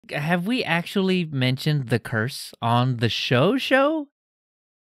Have we actually mentioned the curse on the show?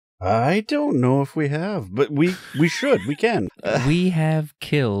 I don't know if we have, but we should. We can. We have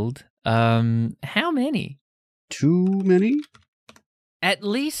killed, how many? Too many? At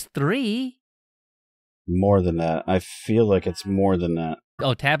least 3. More than that. I feel like it's more than that.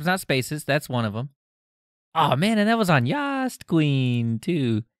 Oh, tabs, not spaces. That's one of them. Oh, man, and that was on Yost Queen,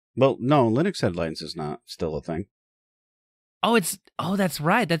 too. Well, no, Linux headlines is not still a thing. Oh, that's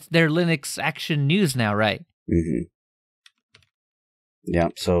right. That's their Linux Action News now, right? Mm-hmm. Yeah,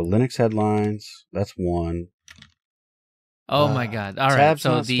 so Linux headlines, that's one. Oh, my God. All right. Tabs,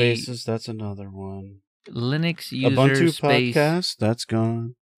 So not the spaces, that's another one. Linux user Ubuntu space. podcast, that's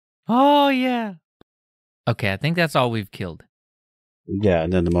gone. Oh, yeah. Okay, I think that's all we've killed. Yeah,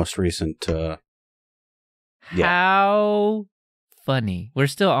 and then the most recent, yeah. How funny. We're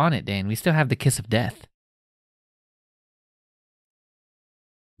still on it, Dan. We still have the kiss of death.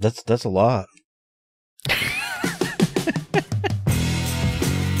 That's a lot.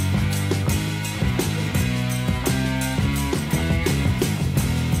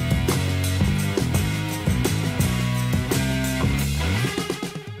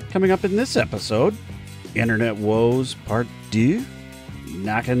 Coming up in this episode, Internet Woes Part 2,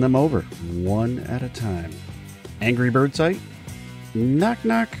 knocking them over one at a time. Angry Bird site, knock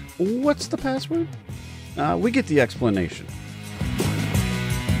knock, what's the password? We get the explanation.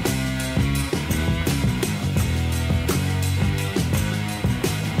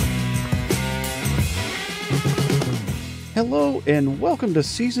 Hello and welcome to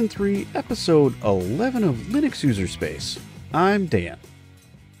Season 3, Episode 11 of Linux User Space. I'm Dan.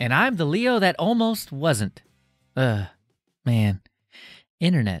 And I'm the Leo that almost wasn't. Man.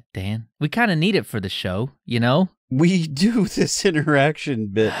 Internet, Dan. We kind of need it for the show, you know? We do this interaction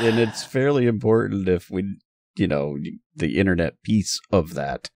bit, and it's fairly important if we, the internet piece of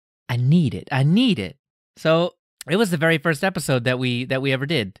that. I need it. So it was the very first episode that we ever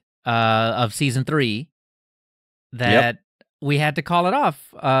did of Season 3 that we had to call it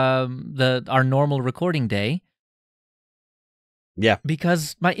off our normal recording day. Yeah.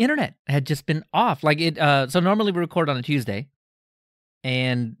 Because my internet had just been off. Like it so normally we record on a Tuesday,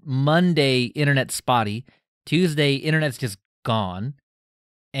 and Monday internet's spotty. Tuesday internet's just gone.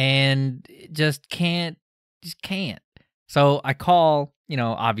 And just can't. So I call,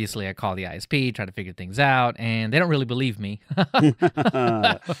 obviously I call the ISP, try to figure things out, and they don't really believe me.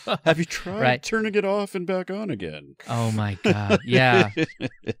 Have you tried turning it off and back on again? Oh my God. Yeah.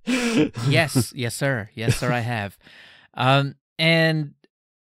 Yes, sir. Yes, sir, I have. And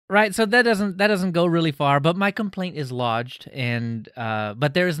so that doesn't go really far, but my complaint is lodged, and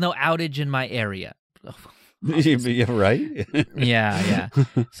but there is no outage in my area. Yeah, right? Yeah.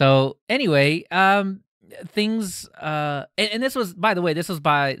 So anyway, things and this was, by the way, this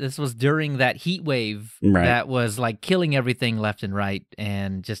was during that heat wave that was like killing everything left and right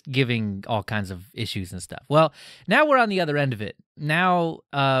and just giving all kinds of issues and stuff. Well, now we're on the other end of it. Now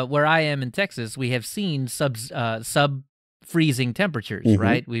where I am in Texas, we have seen sub freezing temperatures,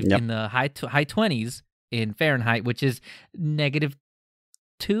 right? We've in the high 20s in Fahrenheit, which is -2,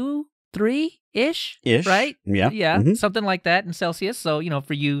 3-ish, right? Yeah, something like that in Celsius. So,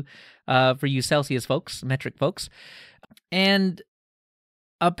 for you Celsius folks, metric folks. And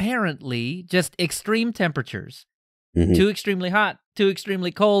apparently just extreme temperatures. Too extremely hot, too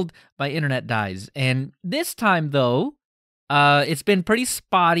extremely cold, my internet dies. And this time though, it's been pretty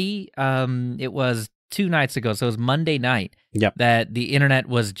spotty. It was 2 nights ago, so it was Monday night that the internet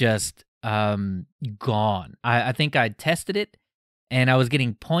was just gone. I think I tested it, and I was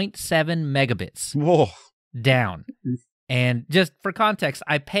getting 0.7 megabits down. And just for context,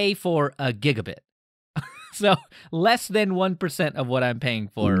 I pay for a gigabit. So less than 1% of what I'm paying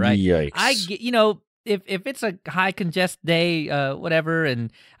for, right? Yikes. I get, if it's a high congest day, whatever,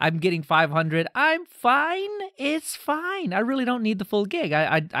 and I'm getting 500, I'm fine. It's fine. I really don't need the full gig.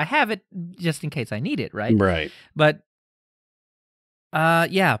 I have it just in case I need it, right? Right. But,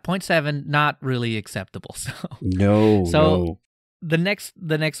 0.7, not really acceptable. So no. The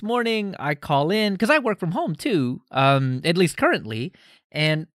next morning, I call in because I work from home too, at least currently,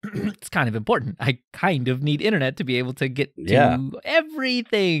 and it's kind of important. I kind of need internet to be able to get to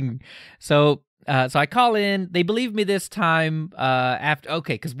everything. So I call in. They believe me this time.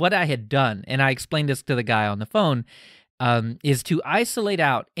 Because what I had done, and I explained this to the guy on the phone, is to isolate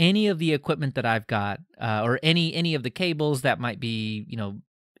out any of the equipment that I've got, or any of the cables that might be,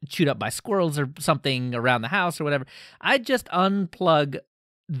 chewed up by squirrels or something around the house or whatever. I just unplug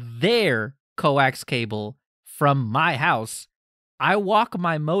their coax cable from my house. I walk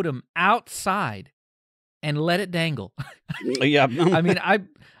my modem outside and let it dangle. Yeah. I mean,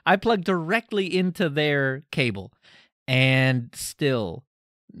 I plugged directly into their cable, and still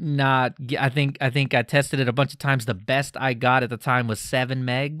not. I think I tested it a bunch of times. The best I got at the time was 7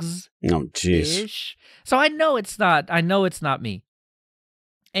 megs. Oh, jeez. So I know it's not. I know it's not me.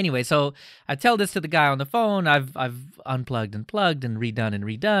 Anyway, so I tell this to the guy on the phone. I've unplugged and plugged and redone and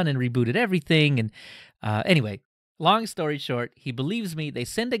rebooted everything. And anyway, long story short, he believes me. They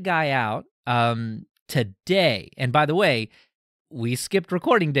send a guy out today. And by the way, we skipped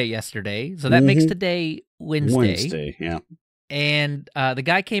recording day yesterday, so that makes today Wednesday. Wednesday, yeah. And the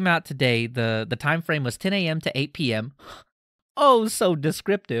guy came out today. The time frame was 10 a.m. to 8 p.m. Oh, so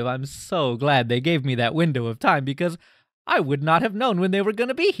descriptive. I'm so glad they gave me that window of time because I would not have known when they were going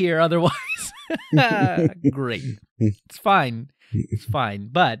to be here otherwise. Great. It's fine. It's fine.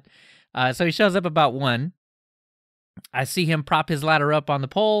 But so he shows up about 1. I see him prop his ladder up on the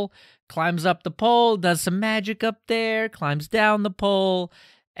pole, climbs up the pole, does some magic up there, climbs down the pole,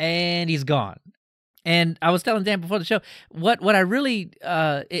 and he's gone. And I was telling Dan before the show, what I really,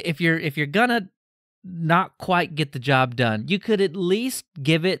 if you're gonna not quite get the job done, you could at least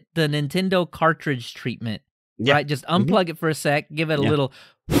give it the Nintendo cartridge treatment. Yeah. Right? Just unplug it for a sec, give it a little,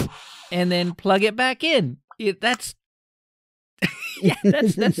 and then plug it back in. That's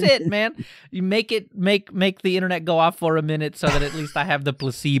it, man. You make the internet go off for a minute so that at least I have the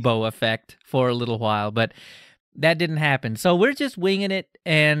placebo effect for a little while. But that didn't happen. So we're just winging it,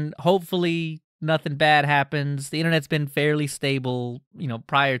 and hopefully nothing bad happens. The internet's been fairly stable,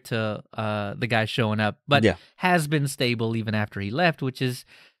 prior to the guy showing up, but has been stable even after he left, which is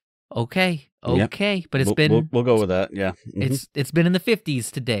okay. Okay, but it's been... We'll go with that, yeah. It's been in the 50s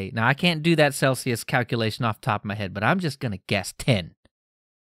today. Now, I can't do that Celsius calculation off the top of my head, but I'm just going to guess 10.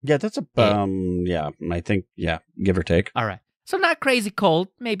 Yeah, that's I think, give or take. All right. So not crazy cold,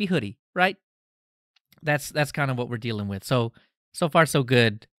 maybe hoodie, right? That's kind of what we're dealing with. So far, so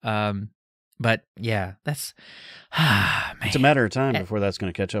good. But yeah, that's... man. It's a matter of time before that's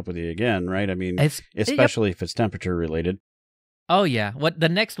going to catch up with you again, right? I mean, especially if it's temperature related. Oh, yeah. What the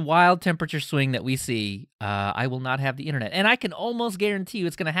next wild temperature swing that we see, I will not have the internet. And I can almost guarantee you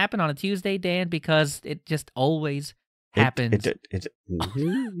it's going to happen on a Tuesday, Dan, because it just always happens. It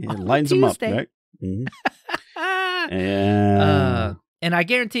lines them up, right? And I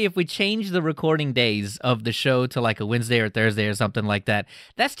guarantee if we change the recording days of the show to like a Wednesday or Thursday or something like that,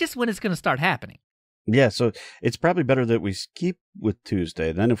 that's just when it's going to start happening. Yeah, so it's probably better that we keep with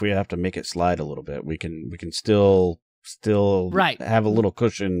Tuesday. Then if we have to make it slide a little bit, we can still have a little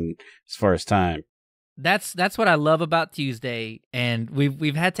cushion as far as time. That's what I love about Tuesday, and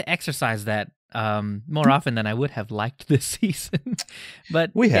we've had to exercise that more often than I would have liked this season. But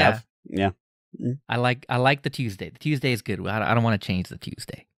we have. Yeah. I like the Tuesday. The Tuesday is good. I don't want to change the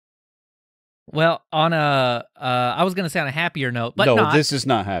Tuesday. Well, on I was going to say on a happier note, but no, this is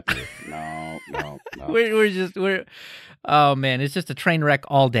not happier. No. we're oh man, it's just a train wreck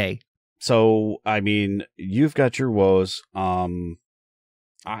all day. So, I mean, you've got your woes. I've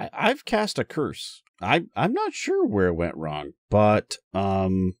cast a curse. I'm not sure where it went wrong, but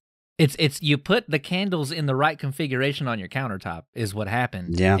it's you put the candles in the right configuration on your countertop is what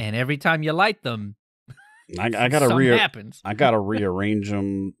happened. Yeah, and every time you light them, I gotta I gotta rearrange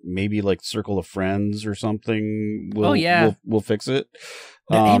them. Maybe like Circle of Friends or something. We'll fix it.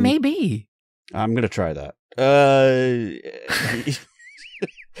 It may be. I'm gonna try that.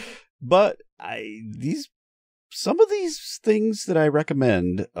 But some of these things that I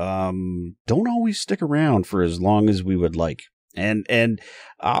recommend don't always stick around for as long as we would like. And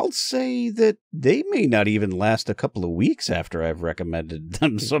I'll say that they may not even last a couple of weeks after I've recommended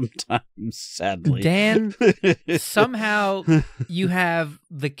them sometimes, sadly. Dan, somehow you have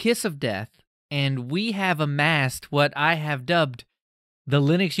the kiss of death, and we have amassed what I have dubbed the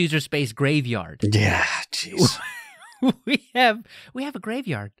Linux user space graveyard. Yeah, jeez. We have a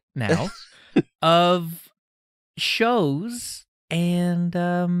graveyard now of shows, and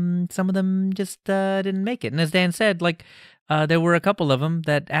some of them just didn't make it. And as Dan said, like there were a couple of them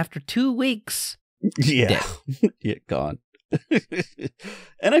that after 2 weeks, gone.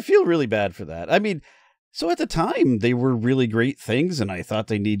 And I feel really bad for that. I mean, so at the time they were really great things, and I thought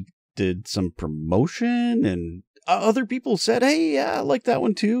they needed some promotion, and other people said, hey, yeah, I like that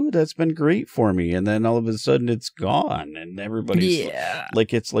one too. That's been great for me. And then all of a sudden it's gone, and everybody's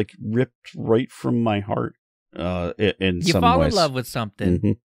like, it's like ripped right from my heart. In you some fall ways. In love with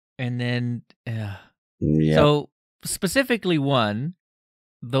something, and then so specifically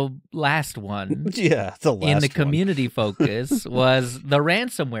the last one, in the community focus was the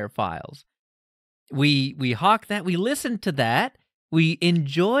Ransomware Files. We hawked that. We listened to that. We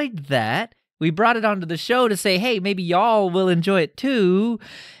enjoyed that. We brought it onto the show to say, hey, maybe y'all will enjoy it too.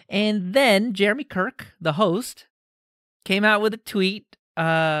 And then Jeremy Kirk, the host, came out with a tweet.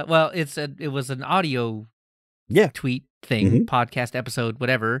 It was an audio tweet thing, podcast episode,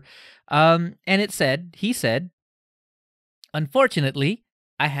 whatever. And he said, unfortunately,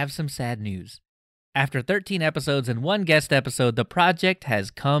 I have some sad news. After 13 episodes and 1 guest episode, the project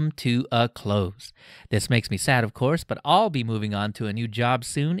has come to a close. This makes me sad, of course, but I'll be moving on to a new job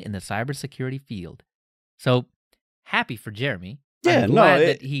soon in the cybersecurity field. So, happy for Jeremy. I'm glad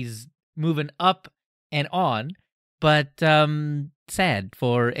that he's moving up and on, but sad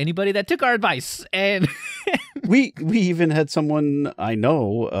for anybody that took our advice. And we even had someone I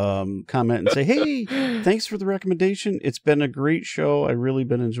know comment and say, hey, thanks for the recommendation. It's been a great show. I've really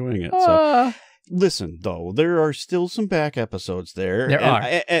been enjoying it. So. Listen, though, there are still some back episodes there.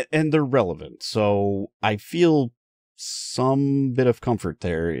 And they're relevant. So I feel some bit of comfort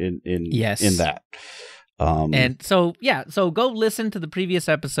there in that. And so go listen to the previous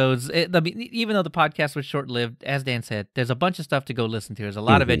episodes. Even though the podcast was short-lived, as Dan said, there's a bunch of stuff to go listen to. There's a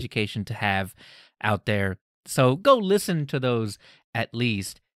lot of education to have out there. So go listen to those at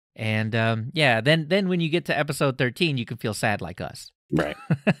least. And then when you get to episode 13, you can feel sad like us. Right.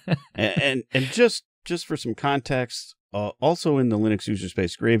 and just for some context, also in the Linux user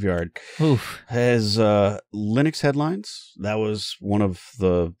space graveyard has Linux headlines. That was one of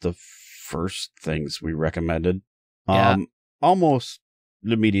the first things we recommended. Almost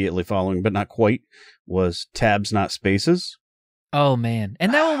immediately following, but not quite, was tabs, not spaces. Oh man.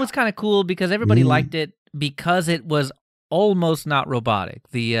 And that one was kind of cool because everybody liked it because it was almost not robotic.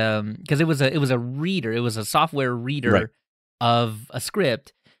 Because it was a reader, it was a software reader. Right. Of a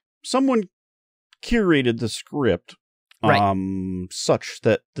script. Someone curated the script such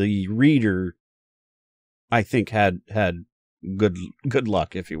that the reader, I think, had good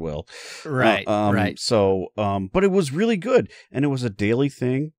luck, if you will. Right, right. So, but it was really good. And it was a daily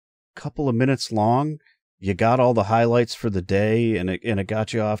thing, couple of minutes long. You got all the highlights for the day, and it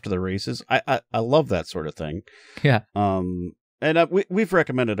got you off to the races. I love that sort of thing. Yeah. And we've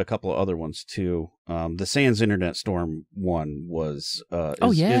recommended a couple of other ones too. The Sans Internet Storm one was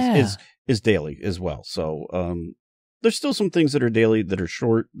is daily as well. So there's still some things that are daily that are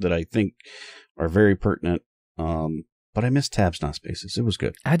short that I think are very pertinent. But I miss tabs, not spaces. It was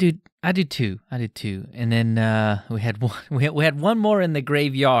good. I do too. And then we had one more in the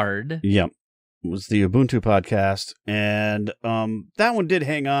graveyard. Yep. It was the Ubuntu podcast, and that one did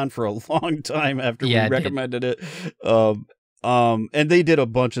hang on for a long time after we recommended it. And they did a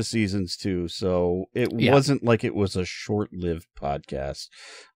bunch of seasons too, so it wasn't like it was a short-lived podcast.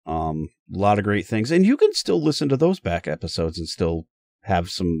 A lot of great things, and you can still listen to those back episodes and still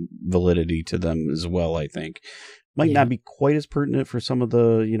have some validity to them as well. I think might not be quite as pertinent for some of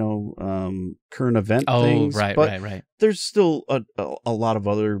the current event things. Right. There's still a lot of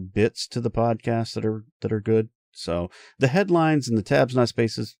other bits to the podcast that are good. So the headlines and the tabs, not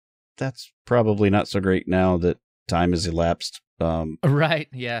spaces, that's probably not so great now that time has elapsed. Right,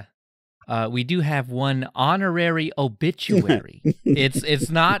 yeah. We do have one honorary obituary. it's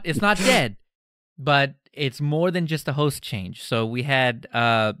not dead, but it's more than just a host change. So we had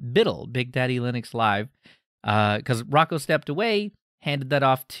Biddle, Big Daddy Linux Live, because Rocco stepped away, handed that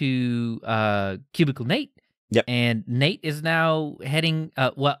off to CubicleNate. Yep. And Nate is now heading,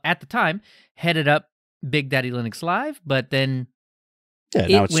 at the time, headed up Big Daddy Linux Live, but then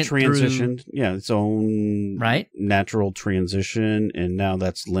now it's transitioned. Its own natural transition, and now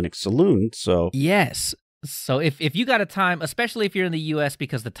that's Linux Saloon. So yes. So if you got a time, especially if you're in the U.S.,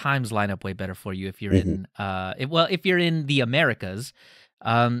 because the times line up way better for you if you're in if you're in the Americas,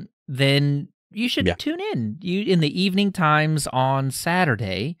 then you should tune in. In the evening times on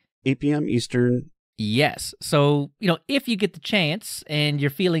Saturday, 8 p.m. Eastern. Yes. So if you get the chance and you're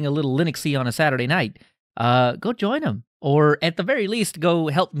feeling a little Linuxy on a Saturday night, go join them. Or at the very least, go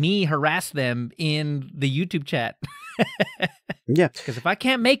help me harass them in the YouTube chat. Yeah. Because if I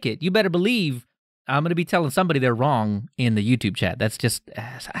can't make it, you better believe I'm going to be telling somebody they're wrong in the YouTube chat. That's just,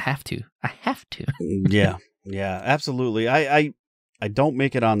 I have to. Yeah, absolutely. I don't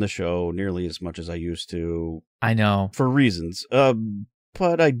make it on the show nearly as much as I used to. I know. For reasons.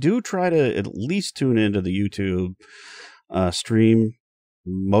 But I do try to at least tune into the YouTube stream.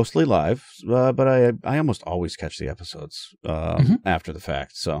 Mostly live, but I almost always catch the episodes after the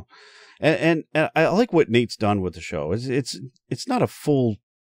fact. So, and I like what Nate's done with the show. It's not a full,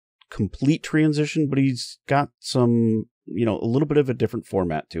 complete transition, but he's got some, a little bit of a different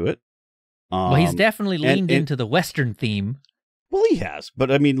format to it. Well, he's definitely leaned into the Western theme. Well, he has,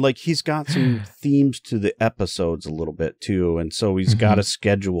 but I mean, like, he's got some themes to the episodes a little bit too, and so he's got a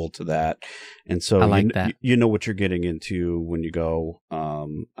schedule to that, and so I like that. You know what you're getting into when you go.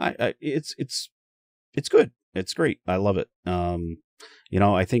 It's good. It's great. I love it. I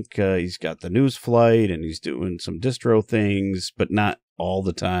think he's got the news flight, and he's doing some distro things, but not all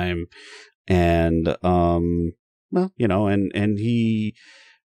the time, and and he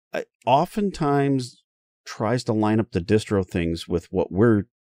oftentimes tries to line up the distro things with what we're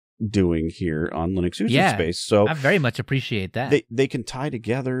doing here on Linux User Space. So I very much appreciate that. They can tie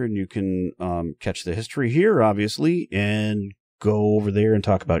together, and you can catch the history here, obviously, and go over there and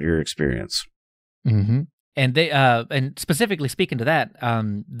talk about your experience. Mm-hmm. And they and specifically speaking to that,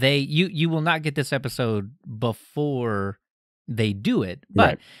 you will not get this episode before they do it,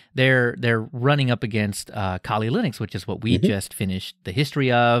 but they're running up against Kali Linux, which is what we just finished the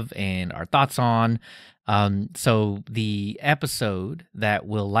history of and our thoughts on. So the episode that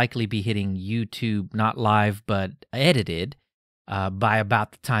will likely be hitting YouTube, not live, but edited, by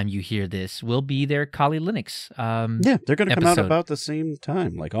about the time you hear this, will be their Kali Linux. They're going to come out about the same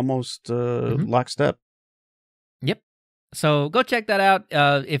time, like almost lockstep. Yep. So go check that out.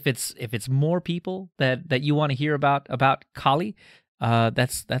 If it's more people that you want to hear about Kali,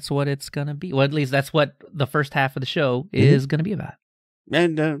 that's what it's going to be. Well, at least that's what the first half of the show is going to be about.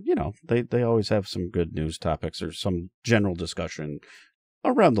 And, they always have some good news topics or some general discussion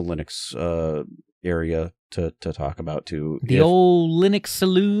around the Linux area to talk about, too. The old Linux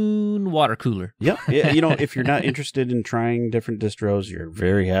saloon water cooler. Yeah. If you're not interested in trying different distros, you're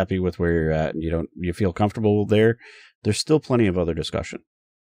very happy with where you're at, and you feel comfortable there, there's still plenty of other discussion.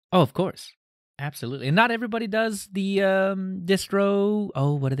 Oh, of course. Absolutely. And not everybody does the distro,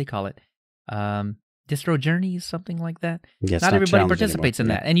 what do they call it? Distro journeys, something like that. Yes, not everybody participates in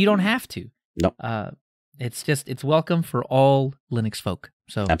that, and you don't have to. No. It's welcome for all Linux folk.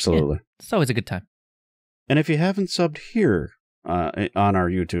 So absolutely, it's always a good time. And if you haven't subbed here on our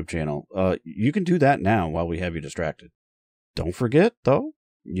YouTube channel, you can do that now while we have you distracted. Don't forget, though,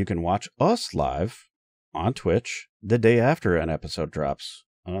 you can watch us live on Twitch the day after an episode drops.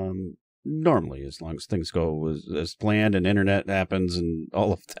 Normally, as long as things go as planned and internet happens and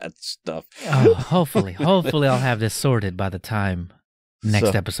all of that stuff. Oh, hopefully I'll have this sorted by the time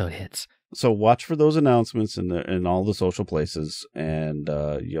next episode hits. So watch for those announcements in all the social places, and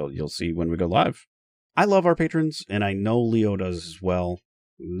you'll see when we go live. I love our patrons, and I know Leo does as well.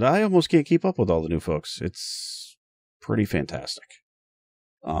 I almost can't keep up with all the new folks. It's pretty fantastic.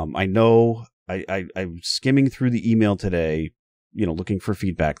 I know I'm skimming through the email today, looking for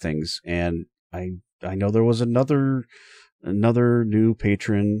feedback things, and I know there was another new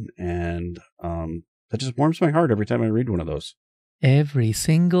patron, and that just warms my heart every time I read one of those. Every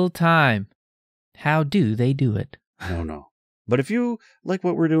single time. How do they do it? I don't know. But if you like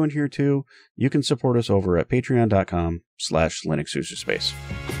what we're doing here too, you can support us over at patreon.com/LinuxUserSpace.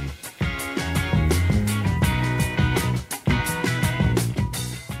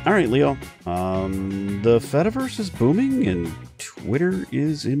 All right, Leo. The Fediverse is booming and Twitter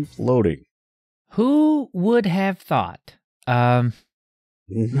is imploding. Who would have thought?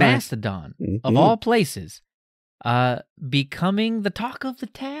 Mastodon, of all places, becoming the talk of the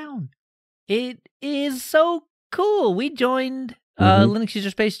town. It is so cool. We joined, Linux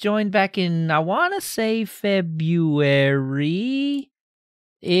User Space joined back in, I want to say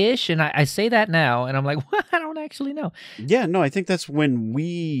February-ish, and I say that now, and I'm like, well, I don't actually know. Yeah, no, I think that's when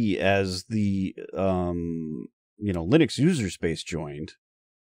we, as the, Linux User Space joined.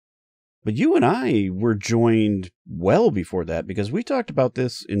 But you and I were joined well before that, because we talked about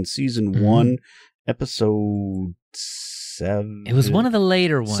this in season 1, episode 7. It was one of the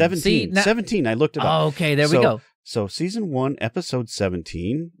later ones. 17. I looked it up. Oh, okay, there we go. So season 1, episode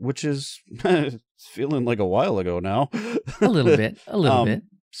 17, which is feeling like a while ago now. A little bit.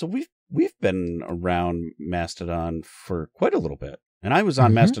 So we've been around Mastodon for quite a little bit, and I was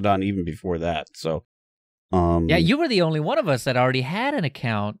on Mastodon even before that. So, yeah, you were the only one of us that already had an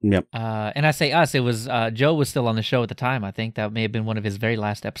account. Yep. And I say us, it was Joe was still on the show at the time. I think that may have been one of his very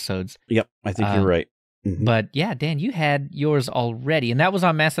last episodes. Yep, I think you're right. But yeah, Dan, you had yours already, and that was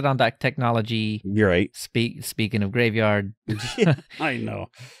on Mastodon.technology. You're right. Speaking of graveyard, yeah, I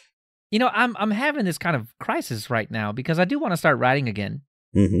know. I'm having this kind of crisis right now because I do want to start writing again.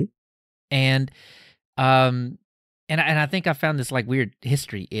 And I think I found this like weird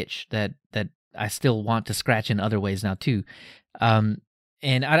history itch that I still want to scratch in other ways now too. And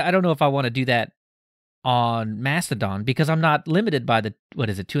I don't know if I want to do that on Mastodon because I'm not limited by the,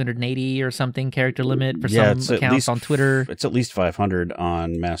 280 or something character limit for some accounts on Twitter. It's at least 500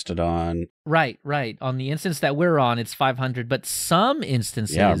 on Mastodon. Right. On the instance that we're on, it's 500, but some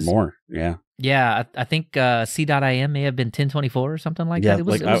instances... Yeah, more, yeah. Yeah, I think C.IM may have been 1024 or something like that.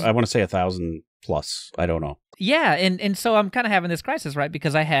 I want to say 1,000 plus. I don't know. Yeah, and so I'm kind of having this crisis, right?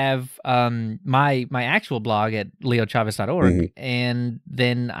 Because I have my actual blog at leochavez.org, and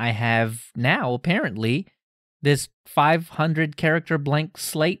then I have now apparently this 500 character blank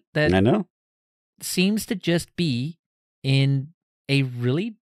slate that I know seems to just be in a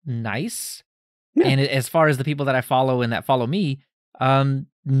really nice, and as far as the people that I follow and that follow me,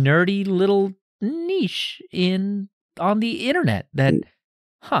 nerdy little niche on the internet that,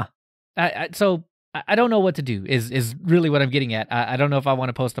 so I don't know what to do is really what I'm getting at. I don't know if I want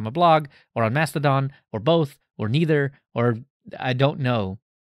to post on my blog or on Mastodon or both or neither, or I don't know.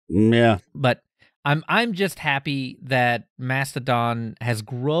 Yeah. But I'm just happy that Mastodon has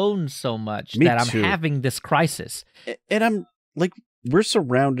grown so much Me that too. I'm having this crisis. And I'm like, we're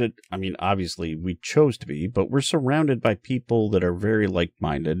surrounded, I mean, obviously we chose to be, but we're surrounded by people that are very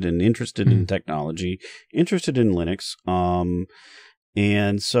like-minded and interested in technology, interested in Linux.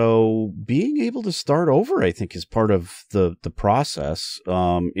 And so being able to start over, I think, is part of the process,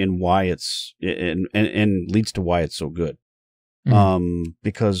 in why it's, and leads to why it's so good.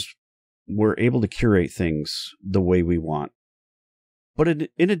 Because we're able to curate things the way we want. But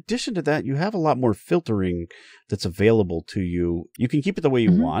in addition to that, you have a lot more filtering that's available to you. You can keep it the way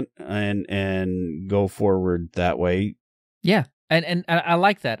you want and go forward that way. Yeah. And I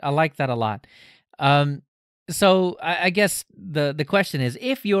like that. I like that a lot. So I guess the question is,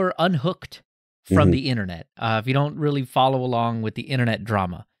 if you're unhooked from the internet, if you don't really follow along with the internet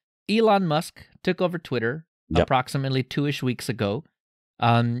drama, Elon Musk took over Twitter approximately 2-ish weeks ago,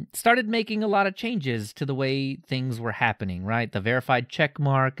 started making a lot of changes to the way things were happening, right? The verified check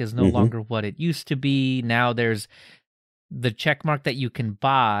mark is no longer what it used to be. Now there's the check mark that you can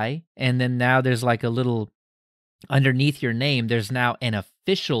buy, and then now there's like a little, underneath your name, there's now an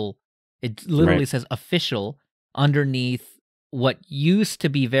official, it literally says official underneath what used to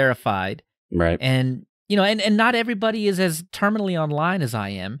be verified. Right. And, and not everybody is as terminally online as I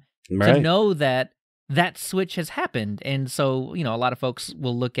am to know that switch has happened. And so, a lot of folks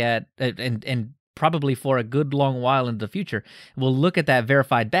will look at, and probably for a good long while into the future, will look at that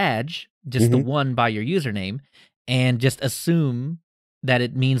verified badge, just the one by your username, and just assume that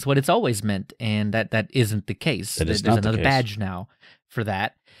it means what it's always meant. And that isn't the case. There's another badge now for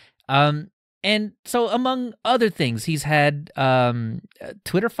that. And so, among other things, he's had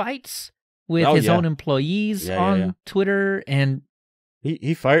Twitter fights with his own employees on Twitter, and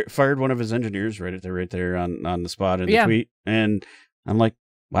he fired one of his engineers right there on the spot in the tweet, and I'm like,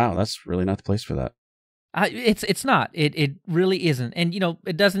 wow, that's really not the place for that. It's not. It really isn't, and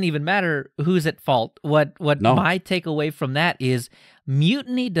it doesn't even matter who's at fault. What my takeaway from that is,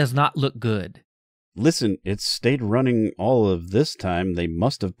 mutiny does not look good. Listen, it stayed running all of this time. They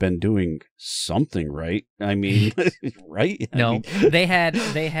must have been doing something right. I mean, right? They had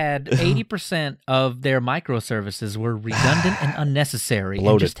 80% of their microservices were redundant and unnecessary,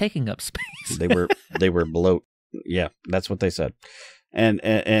 bloated, and just taking up space. they were bloat. Yeah, that's what they said. And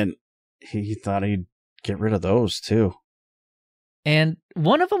he thought he'd get rid of those too. And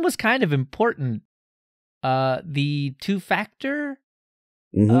one of them was kind of important. The two-factor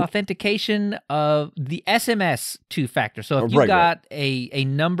authentication of the SMS two-factor. So if you got a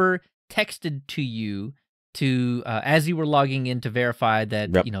number texted to you to as you were logging in to verify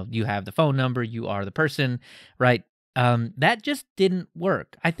that you have the phone number, you are the person, right? That just didn't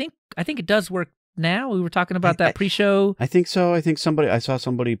work. I think it does work now. We were talking about that pre-show. I think so. I think I saw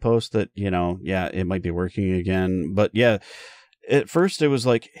somebody post that, it might be working again. But yeah, at first it was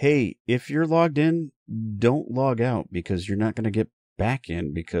like, hey, if you're logged in, don't log out because you're not going to get back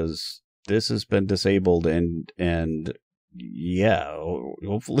in because this has been disabled and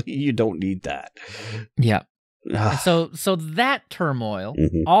hopefully you don't need that. Yeah. so that turmoil,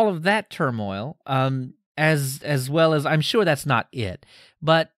 all of that turmoil, as well as, I'm sure that's not it,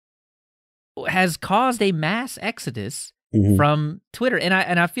 but has caused a mass exodus from Twitter, and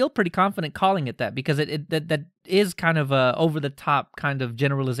I feel pretty confident calling it that because that is kind of a over the top kind of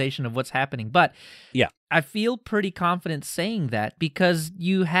generalization of what's happening. But yeah, I feel pretty confident saying that because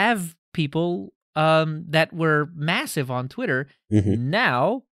you have people that were massive on Twitter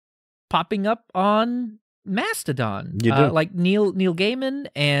now popping up on Mastodon. You do. Like Neil Gaiman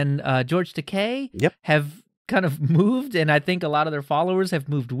and George Takei have kind of moved, and I think a lot of their followers have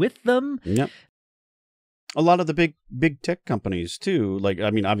moved with them. Yep. a lot of the big tech companies too. Like, I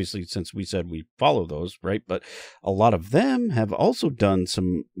mean, obviously, since we said we follow those, right? But a lot of them have also done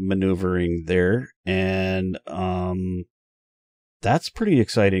some maneuvering there, and that's pretty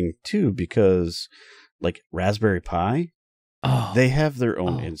exciting too, because like Raspberry Pi, they have their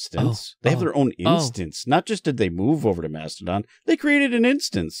own instance. They have their own instance. Not just did they move over to Mastodon, they created an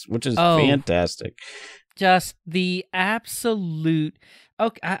instance, which is fantastic. Just the absolute.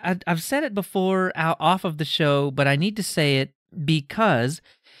 Okay, I've said it before off of the show, but I need to say it because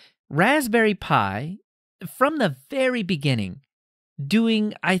Raspberry Pi, from the very beginning,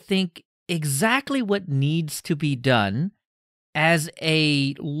 doing, I think, exactly what needs to be done as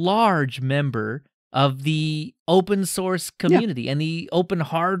a large member of the open source community and the open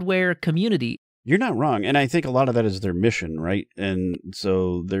hardware community. You're not wrong. And I think a lot of that is their mission, right? And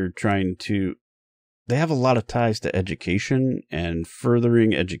so they're trying to... They have a lot of ties to education and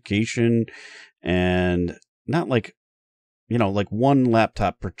furthering education, and not like, like one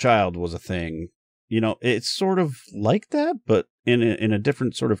laptop per child was a thing. It's sort of like that, but in a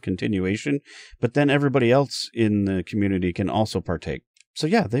different sort of continuation. But then everybody else in the community can also partake. So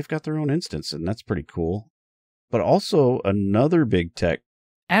yeah, they've got their own instance, and that's pretty cool. But also another big tech.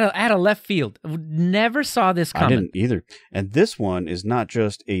 Out of left field. Never saw this coming. I didn't either. And this one is not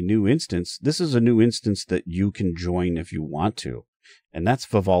just a new instance. This is a new instance that you can join if you want to. And that's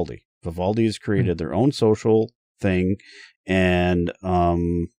Vivaldi. Vivaldi has created their own social thing. And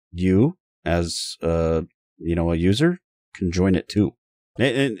you, as a user, can join it too.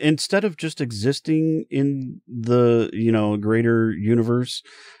 And instead of just existing in the, greater universe,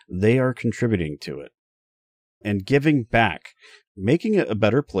 they are contributing to it and giving back, making it a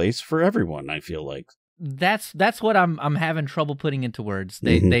better place for everyone. I feel like that's what I'm having trouble putting into words.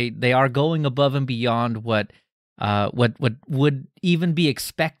 They are going above and beyond what would even be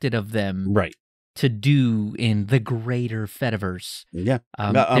expected of them, right, to do in the greater Fediverse. Yeah,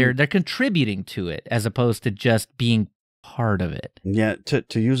 they're contributing to it as opposed to just being part of it. Yeah,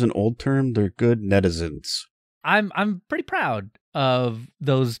 to use an old term, they're good netizens. I'm pretty proud of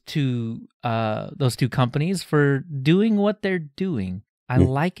those two companies for doing what they're doing. I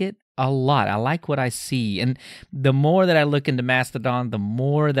like it a lot. I like what I see, and the more that I look into Mastodon, the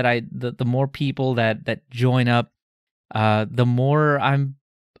more that the more people that join up, the more I'm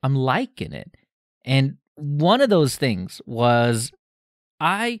liking it. And one of those things was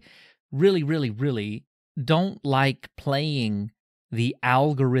I really, really, really don't like playing the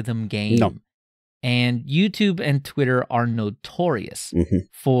algorithm game. No. And YouTube and Twitter are notorious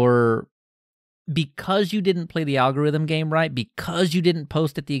for, because you didn't play the algorithm game right, because you didn't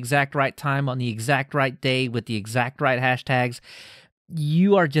post at the exact right time on the exact right day with the exact right hashtags,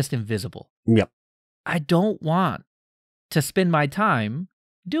 you are just invisible. Yep. I don't want to spend my time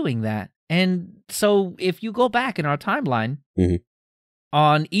doing that. And so if you go back in our timeline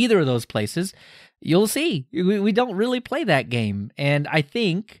on either of those places, you'll see we don't really play that game. And I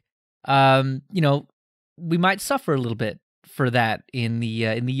think... we might suffer a little bit for that in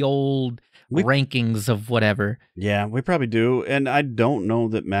the old rankings of whatever. Yeah, we probably do. And I don't know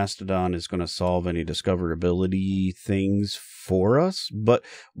that Mastodon is going to solve any discoverability things for us, but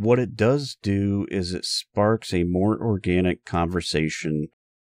what it does do is it sparks a more organic conversation.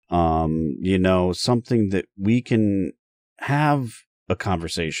 Something that we can have a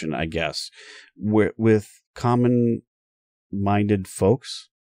conversation, I guess, with common-minded folks.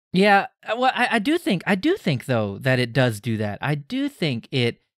 Yeah, well, I do think though that it does do that. I do think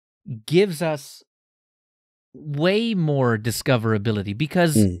it gives us way more discoverability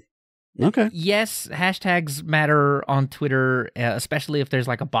because, yes, hashtags matter on Twitter, especially if there's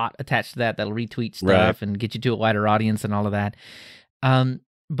like a bot attached to that'll retweet stuff and get you to a wider audience and all of that.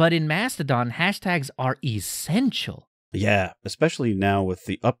 But in Mastodon, hashtags are essential. Yeah, especially now with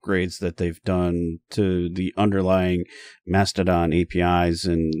the upgrades that they've done to the underlying Mastodon APIs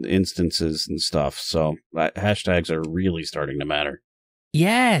and instances and stuff. So hashtags are really starting to matter.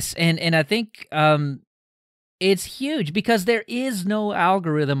 Yes, and I think it's huge because there is no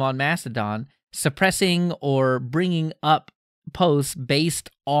algorithm on Mastodon suppressing or bringing up posts based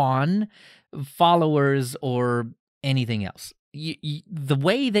on followers or anything else. The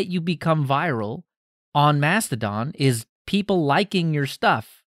way that you become viral on Mastodon is people liking your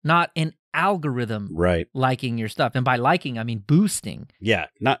stuff, not an algorithm liking your stuff. And by liking, I mean boosting. Yeah,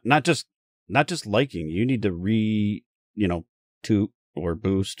 not just liking. You need to toot or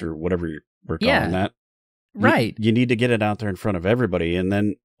boost or whatever we're calling that. Right. You need to get it out there in front of everybody. And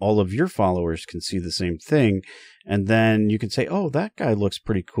then all of your followers can see the same thing. And then you can say, oh, that guy looks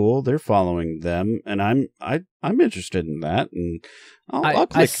pretty cool. They're following them. And I'm interested in that. And I'll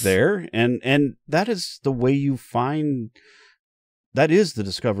click there. And that is the way you find, that is the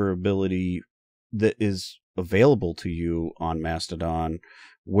discoverability that is available to you on Mastodon.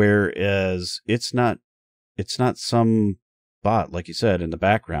 Whereas it's not some bot, like you said, in the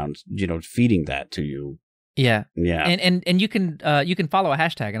background, feeding that to you. Yeah. Yeah. And you can follow a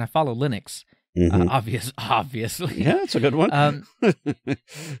hashtag, and I follow Linux. Obviously. Yeah, it's a good one.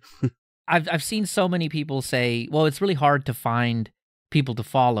 I've seen so many people say, well, it's really hard to find people to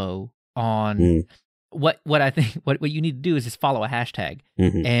follow on what I think what you need to do is just follow a hashtag.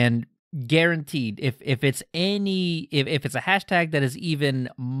 And guaranteed, if it's a hashtag that is even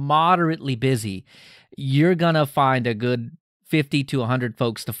moderately busy, you're gonna find a good 50 to 100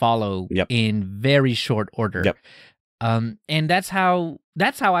 folks to follow in very short order. And that's how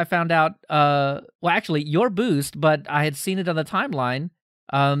I found out. Well, actually, your boost, but I had seen it on the timeline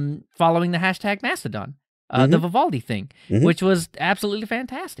following the hashtag Mastodon, the Vivaldi thing, which was absolutely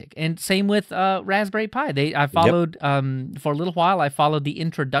fantastic. And same with Raspberry Pi. I followed for a little while. I followed the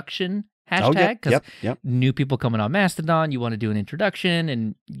introduction hashtag because new people coming on Mastodon, you want to do an introduction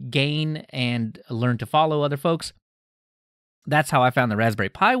and gain and learn to follow other folks. That's how I found the Raspberry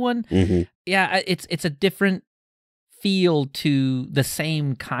Pi one. Yeah, it's a different feel to the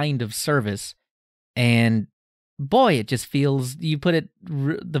same kind of service, and boy, it just feels, you put it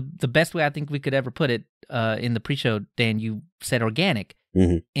the best way I think we could ever put it in the pre-show, Dan. You said organic,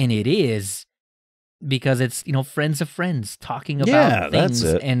 and it is, because it's friends of friends talking about things,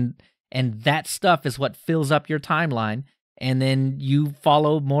 that's it. And that stuff is what fills up your timeline. And then you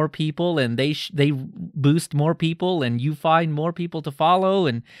follow more people, and they boost more people, and you find more people to follow,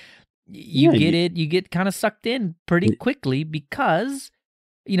 and you get kind of sucked in pretty quickly, because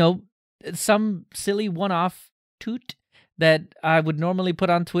some silly one-off toot that I would normally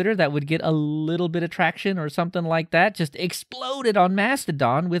put on Twitter that would get a little bit of traction or something like that just exploded on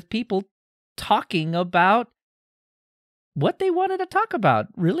Mastodon with people talking about what they wanted to talk about,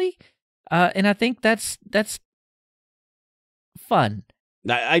 really. And I think that's fun.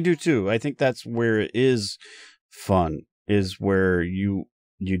 I do too. I think that's where it is fun, is where you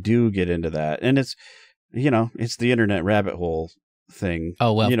do get into that. And it's, it's the internet rabbit hole thing.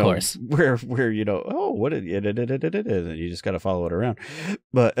 Oh, well, of course. Where oh, what did and you just got to follow it around.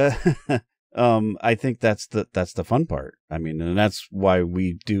 But I think that's the fun part. I mean, and that's why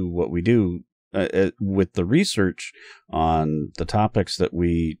we do what we do with the research on the topics that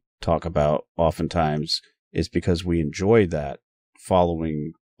we talk about oftentimes, is because we enjoy that,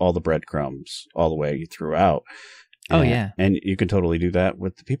 following all the breadcrumbs all the way throughout. And you can totally do that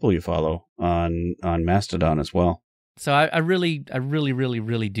with the people you follow on Mastodon as well. So I really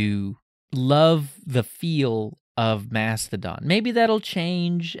do love the feel of Mastodon. Maybe that'll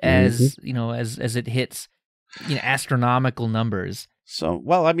change as as it hits astronomical numbers. So,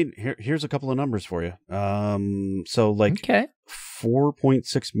 well, I mean, here's a couple of numbers for you. So like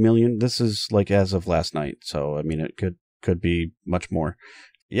 4.6 million. This is like as of last night. So I mean, it could be much more.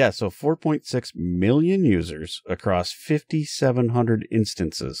 Yeah, so 4.6 million users across 5,700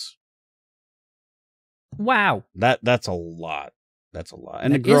 instances. Wow. That's a lot. That's a lot.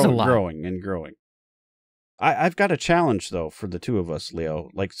 And growing. I've got a challenge though for the two of us, Leo.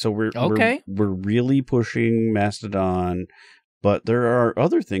 Like, so we're really pushing Mastodon, but there are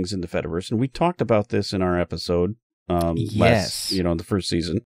other things in the Fediverse, and we talked about this in our episode last, the first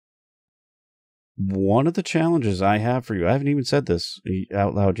season. One of the challenges I have for you, I haven't even said this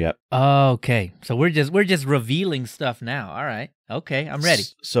out loud yet. Okay, so we're just revealing stuff now. All right, okay, I'm ready.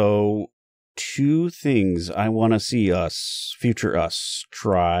 So, two things I want to see future us,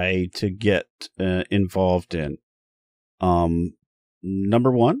 try to get involved in.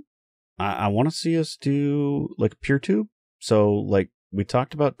 Number one, I want to see us do like PeerTube. So, like we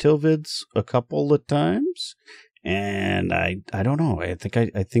talked about Tilvids a couple of times, and I don't know.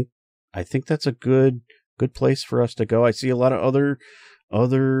 I think that's a good place for us to go. I see a lot of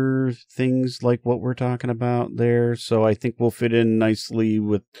other things like what we're talking about there, so I think we'll fit in nicely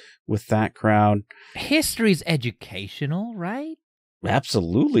with that crowd. History's educational, right?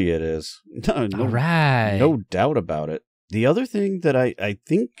 Absolutely, it is. No, all right, no doubt about it. The other thing that I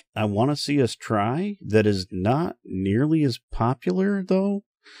think I want to see us try that is not nearly as popular though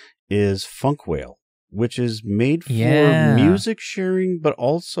is Funk Whale, which is made for music sharing, but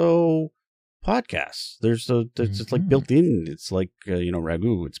also podcasts. It's like built in. It's like,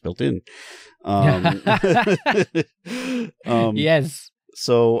 Ragu, it's built in. Yes.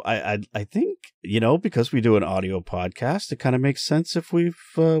 So I think, because we do an audio podcast, it kind of makes sense if we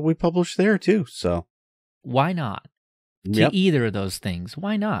publish there too. So why not? To either of those things,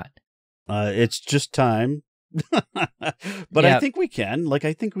 why not? It's just time. But I think we can.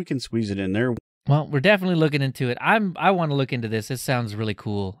 I think we can squeeze it in there. Well, we're definitely looking into it. I want to look into this. It sounds really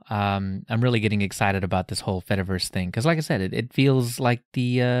cool. I'm really getting excited about this whole Fediverse thing because, like I said, it feels like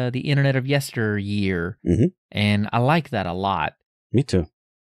the internet of yesteryear, and I like that a lot. Me too.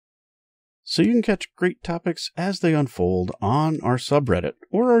 So you can catch great topics as they unfold on our subreddit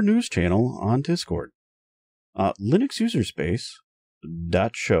or our news channel on Discord.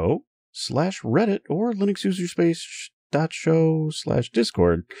 linuxuserspace.show/Reddit or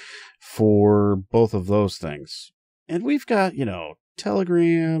linuxuserspace.show/Discord for both of those things. And we've got,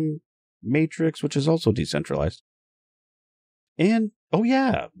 Telegram, Matrix, which is also decentralized. And,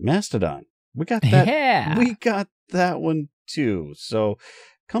 Mastodon. We got that. Yeah. We got that one too. So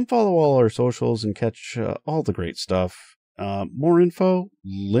come follow all our socials and catch all the great stuff. More info,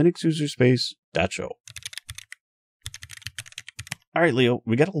 linuxuserspace.show. All right, Leo,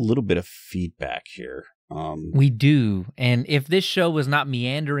 we got a little bit of feedback here. We do. And if this show was not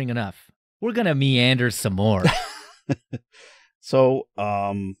meandering enough, we're going to meander some more. So,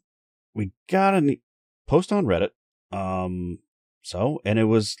 we got a post on Reddit. And it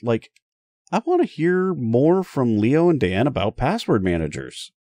was I want to hear more from Leo and Dan about password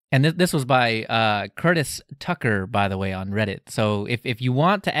managers. And this was by curtistucker, by the way, on Reddit. So if you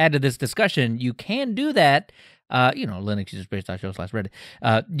want to add to this discussion, you can do that. linuxuserspace.show/Reddit.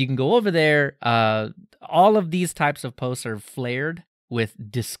 You can go over there. All of these types of posts are flared with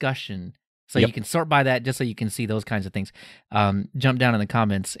discussion. So you can sort by that just so you can see those kinds of things. Jump down in the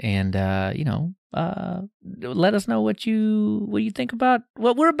comments and, let us know what you think about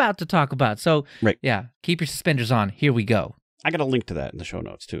what we're about to talk about. So, keep your suspenders on. Here we go. I got a link to that in the show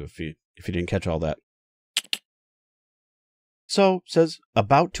notes, too, if you didn't catch all that. So, it says,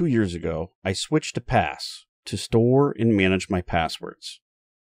 about 2 years ago, I switched to Pass to store and manage my passwords.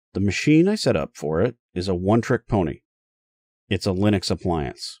 The machine I set up for it is a one-trick pony. It's a Linux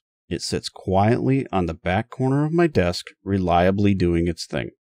appliance. It sits quietly on the back corner of my desk, reliably doing its thing.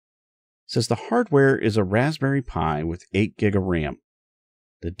 It says the hardware is a Raspberry Pi with 8 gig of RAM.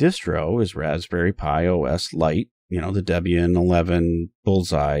 The distro is Raspberry Pi OS Lite, the Debian 11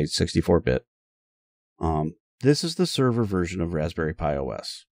 Bullseye 64-bit. This is the server version of Raspberry Pi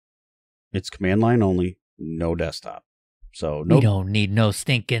OS. It's command line only, no desktop. So we don't need no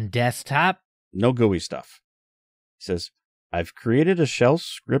stinking desktop. No GUI stuff. It says, I've created a shell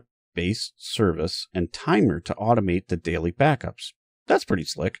script-based service and timer to automate the daily backups. That's pretty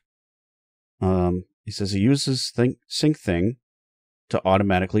slick. He says he uses SyncThing to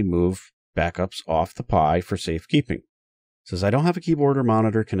automatically move backups off the Pi for safekeeping. Says I don't have a keyboard or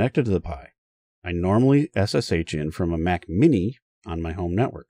monitor connected to the Pi. I normally SSH in from a Mac Mini on my home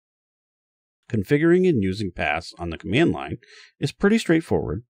network. Configuring and using Pass on the command line is pretty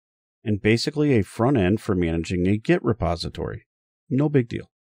straightforward and basically a front end for managing a Git repository. No big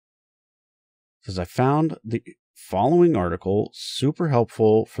deal. Says I found the following article super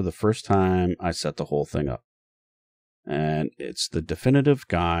helpful for the first time I set the whole thing up. And it's the definitive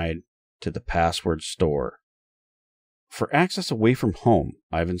guide to the password store. For access away from home,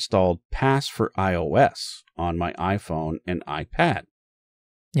 I've installed Pass for iOS on my iPhone and iPad.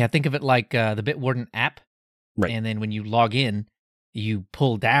 Yeah, think of it like the Bitwarden app. Right. And then when you log in, you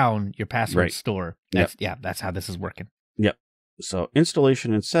pull down your password store. That's how this is working. Yep. So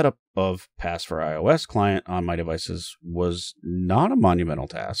installation and setup of Pass for iOS client on my devices was not a monumental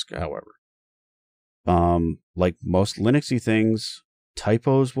task, however. Like most Linuxy things,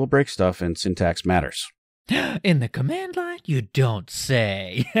 typos will break stuff and syntax matters. In the command line? You don't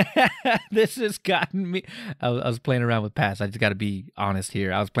say. This has gotten me. I was playing around with Pass. I just got to be honest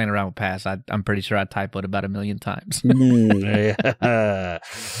here. I was playing around with Pass. I'm pretty sure I typoed about 1 million times.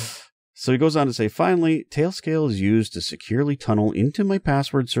 So he goes on to say, finally, Tailscale is used to securely tunnel into my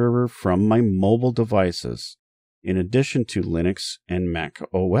password server from my mobile devices, in addition to Linux and Mac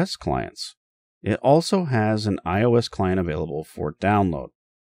OS clients. It also has an iOS client available for download.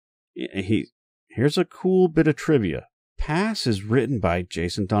 Here's a cool bit of trivia. Pass is written by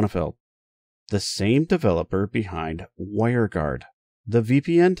Jason Donefeld, the same developer behind WireGuard, the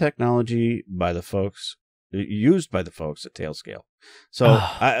VPN technology used by the folks at Tailscale. So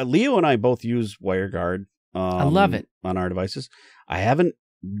Leo and I both use WireGuard. I love it on our devices. I haven't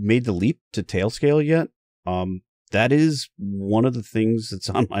made the leap to Tailscale yet. that is one of the things that's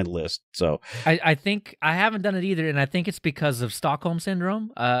on my list. So I think I haven't done it either, and I think it's because of Stockholm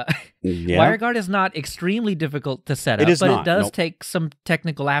Syndrome. WireGuard is not extremely difficult to set up, but it does take some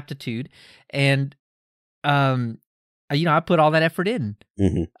technical aptitude. And, I put all that effort in.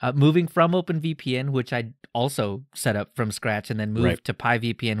 Moving from OpenVPN, which I also set up from scratch, and then moved to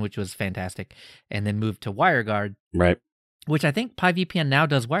PyVPN, which was fantastic, and then moved to WireGuard. Right. Which I think PyVPN now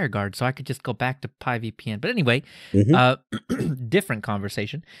does WireGuard, so I could just go back to PyVPN. But anyway, different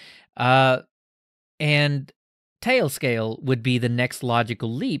conversation. And Tailscale would be the next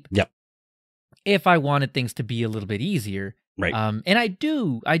logical leap. Yep. If I wanted things to be a little bit easier. Right. And I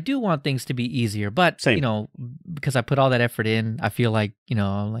do want things to be easier, but Same. Because I put all that effort in, I feel like,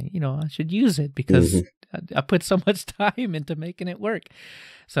 I should use it because I put so much time into making it work.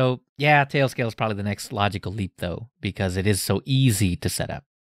 So yeah, Tailscale is probably the next logical leap though, because it is so easy to set up.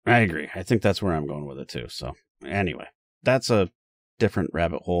 I agree. I think that's where I'm going with it too. So anyway, that's a different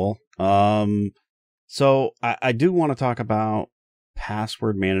rabbit hole. So I do want to talk about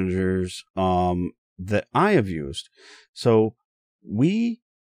password managers that I have used. So we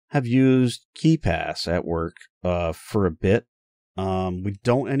have used KeePass at work for a bit. We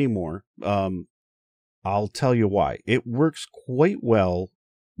don't anymore. I'll tell you why. It works quite well,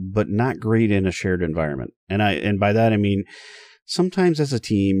 but not great in a shared environment. And by that I mean sometimes as a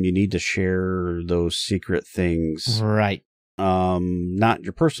team you need to share those secret things. Right. Not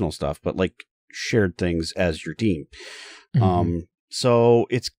your personal stuff, but like shared things as your team. So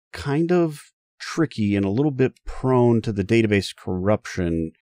it's kind of tricky and a little bit prone to the database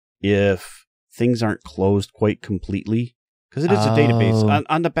corruption if things aren't closed quite completely. Because it is a database.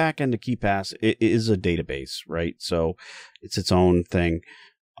 On the back end of KeePass, it is a database, right? So it's its own thing.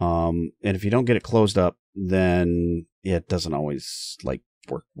 And if you don't get it closed up, then it doesn't always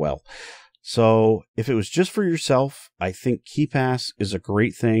work well. So if it was just for yourself, I think KeePass is a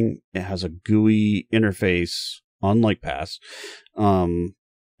great thing. It has a GUI interface, unlike Pass. And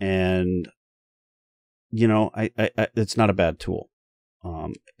it's not a bad tool.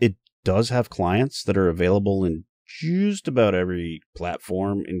 It does have clients that are available in just about every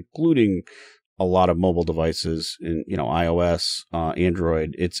platform, including a lot of mobile devices in, iOS,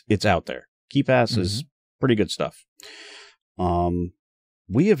 Android. It's out there. KeePass is pretty good stuff.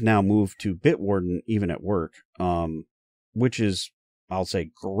 We have now moved to Bitwarden even at work, which is, I'll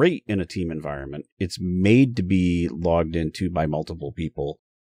say, great in a team environment. It's made to be logged into by multiple people.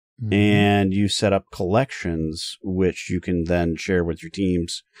 And you set up collections, which you can then share with your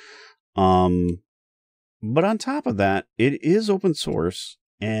teams. But on top of that, it is open source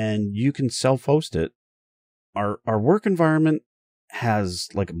and you can self-host it. Our work environment has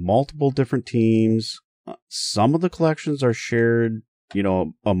multiple different teams. Some of the collections are shared,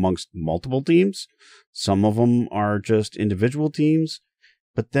 amongst multiple teams. Some of them are just individual teams.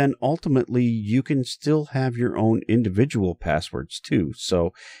 But then ultimately, you can still have your own individual passwords too.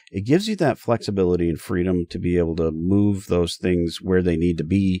 So it gives you that flexibility and freedom to be able to move those things where they need to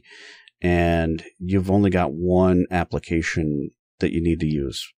be. And you've only got one application that you need to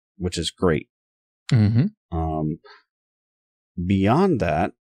use, which is great. Beyond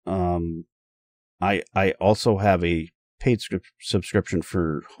that, I also have a paid subscription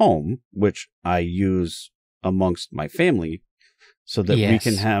for Home, which I use amongst my family, so that we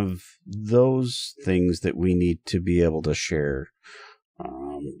can have those things that we need to be able to share.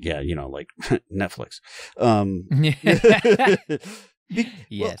 Like Netflix. Well,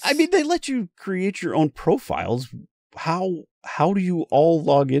 I mean, they let you create your own profiles. How do you all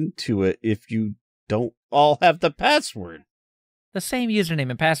log into it if you don't all have the password? The same username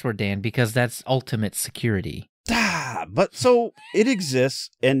and password, Dan, because that's ultimate security. But so it exists,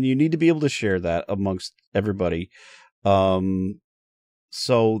 and you need to be able to share that amongst everybody.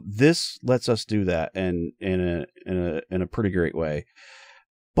 So this lets us do that, and in a pretty great way.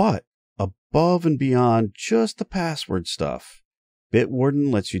 But above and beyond just the password stuff,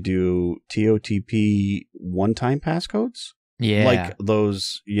 Bitwarden lets you do TOTP one-time passcodes. Yeah. Like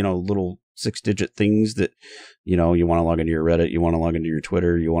those, little 6-digit things that, you want to log into your Reddit, you want to log into your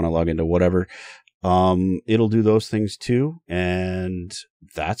Twitter, you want to log into whatever. It'll do those things too. And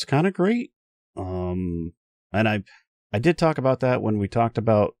that's kind of great. And I did talk about that when we talked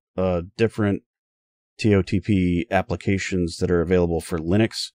about different TOTP applications that are available for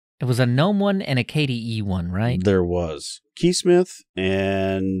Linux. It was a GNOME one and a KDE one, right? There was Keysmith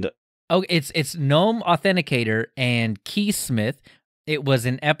and... Oh, it's GNOME Authenticator and Keysmith. It was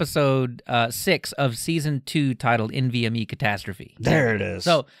in episode 6 of season 2 titled NVMe Catastrophe. There it is.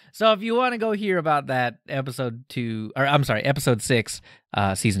 So if you want to go hear about that, episode 6,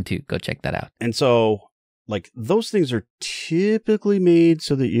 season 2, go check that out. And so, like those things are typically made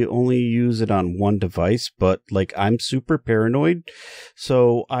so that you only use it on one device, but like I'm super paranoid.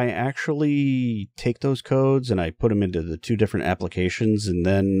 So I actually take those codes and I put them into the 2 different applications, and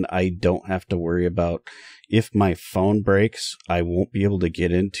then I don't have to worry about if my phone breaks, I won't be able to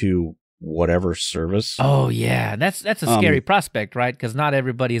get into whatever service. Oh yeah, that's a scary prospect, right? Because not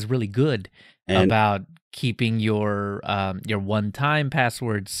everybody is really good about keeping your one-time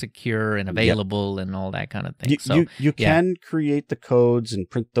passwords secure and available and all that kind of thing. You can create the codes and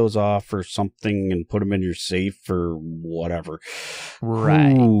print those off or something and put them in your safe or whatever.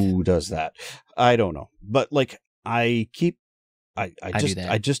 Right. Who does that? I don't know. But like I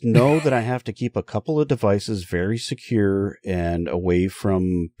just know that I have to keep a couple of devices very secure and away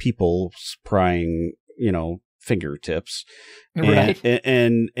from people prying, fingertips, right?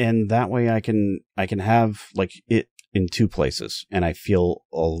 And that way I can have like it in 2 places, and I feel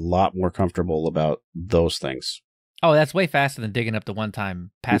a lot more comfortable about those things. Oh, that's way faster than digging up the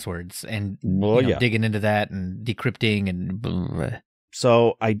one-time passwords and digging into that and decrypting and blah.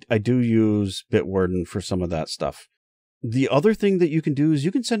 So I do use Bitwarden for some of that stuff. The other thing that you can do is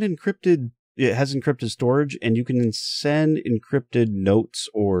you can send it has encrypted storage, and you can send encrypted notes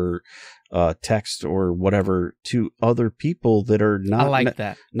or text or whatever to other people that are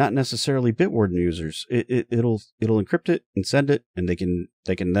not necessarily Bitwarden users. It'll encrypt it and send it, and they can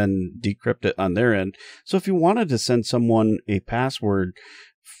then decrypt it on their end. So if you wanted to send someone a password,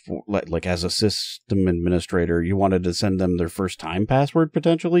 for, like as a system administrator, you wanted to send them their first time password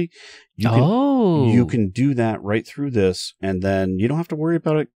potentially, you can do that right through this, and then you don't have to worry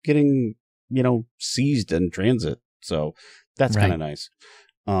about it getting seized in transit. So that's kind of nice.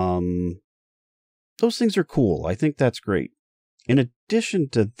 Those things are cool. I think that's great. In addition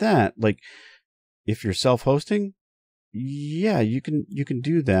to that, like if you're self-hosting, you can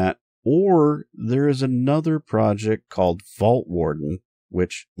do that. Or there is another project called Vault Warden,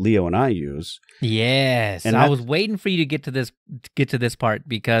 which Leo and I use. Yes, and I was waiting for you to get to this part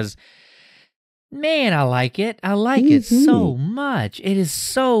because, man, I like it. I like it so much. It is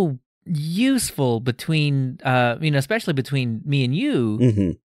so useful between, especially between me and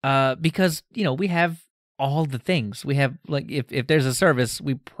you, because we have all the things. We have like if there's a service,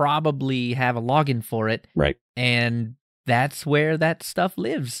 we probably have a login for it, right? And that's where that stuff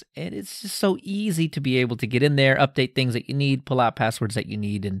lives. And it's just so easy to be able to get in there, update things that you need, pull out passwords that you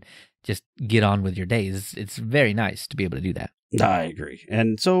need, and just get on with your days. It's very nice to be able to do that. I agree.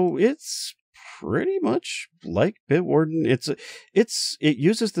 And so it's pretty much like Bitwarden. It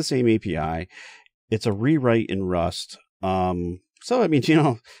uses the same API. It's a rewrite in Rust. So I mean,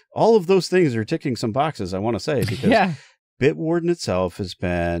 all of those things are ticking some boxes, I want to say, because Bitwarden itself has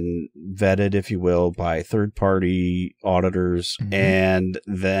been vetted, if you will, by third-party auditors. And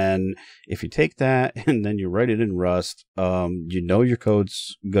then if you take that and then you write it in Rust, your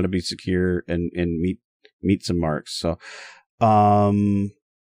code's going to be secure and meet some marks. So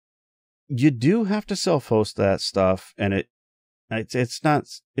you do have to self-host that stuff, and it's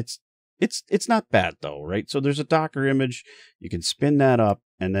not bad though, right? So there's a Docker image, you can spin that up,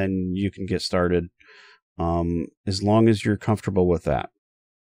 and then you can get started. As long as you're comfortable with that.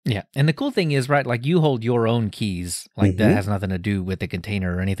 Yeah. And the cool thing is, right, like you hold your own keys, like that has nothing to do with the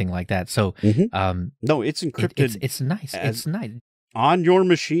container or anything like that. So, no, it's encrypted. It's nice. It's nice. On your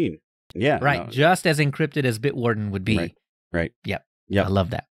machine. Yeah. Right. No. Just as encrypted as Bitwarden would be. Right. Yep. I love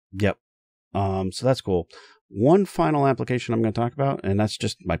that. Yep. So that's cool. One final application I'm going to talk about, and that's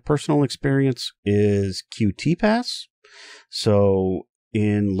just my personal experience, is KeePass. So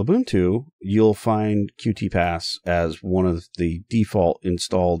in Ubuntu, you'll find KeePass as one of the default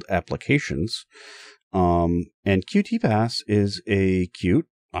installed applications. And KeePass is a cute,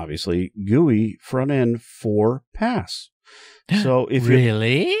 obviously, GUI front end for Pass. So if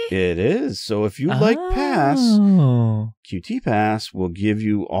it is. So if you like Pass, KeePass will give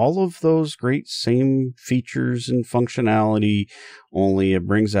you all of those great same features and functionality, only it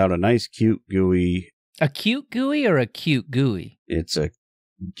brings out a nice cute GUI. A cute GUI or a cute GUI?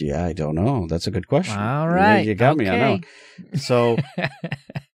 I don't know. That's a good question. All right. You got me. I know. So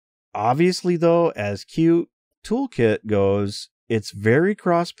obviously, though, as Qt Toolkit goes, it's very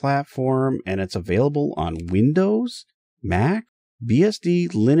cross-platform, and it's available on Windows, Mac, BSD,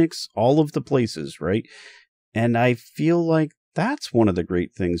 Linux, all of the places, right? And I feel like that's one of the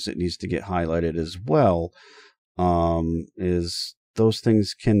great things that needs to get highlighted as well, is those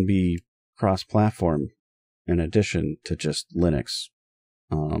things can be cross-platform in addition to just Linux.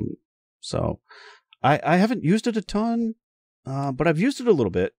 So I haven't used it a ton, but I've used it a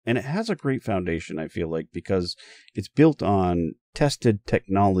little bit, and it has a great foundation, I feel like, because it's built on tested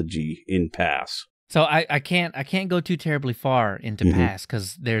technology in Pass. So I can't go too terribly far into pass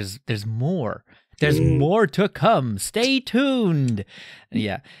because there's more. There's more to come. Stay tuned.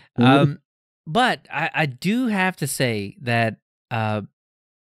 Yeah. But I do have to say that pass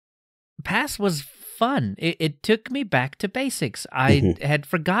was fun. It took me back to basics. I had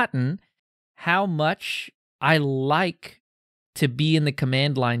forgotten how much I like to be in the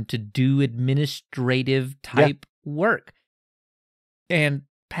command line to do administrative type work. And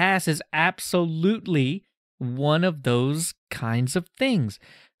pass is absolutely one of those kinds of things.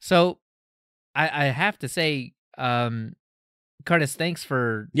 So I have to say, Curtis, thanks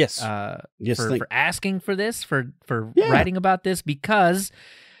for for asking for this, for writing about this, because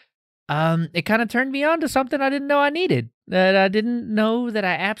it kind of turned me on to something I didn't know I needed, that I didn't know that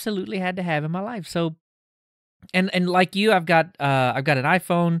I absolutely had to have in my life. So, and like you, I've got an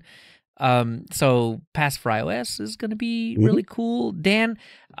iPhone. So pass for iOS is going to be really cool. Dan,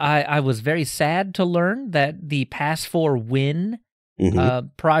 I was very sad to learn that the Pass for Win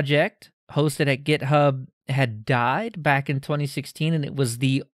project hosted at GitHub had died back in 2016, and it was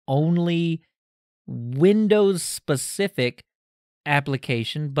the only Windows-specific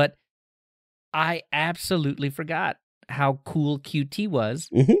application, but I absolutely forgot how cool Qt was,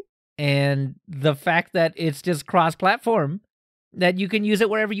 and the fact that it's just cross-platform, that you can use it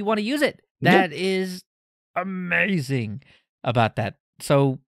wherever you want to use it. That is amazing about that.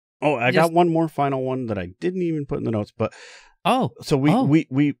 So, I got one more final one that I didn't even put in the notes, but so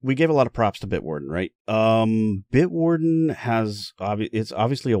we gave a lot of props to Bitwarden, right? Bitwarden has it's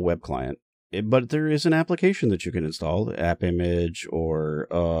obviously a web client, but there is an application that you can install, the App Image or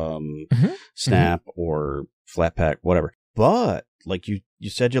Snap or Flatpak, whatever. But like you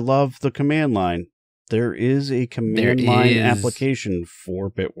said, you love the command line. There is a command line application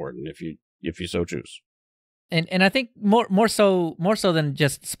for Bitwarden if you so choose. And I think more so than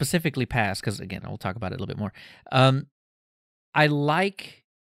just specifically pass, because again, I'll talk about it a little bit more. I like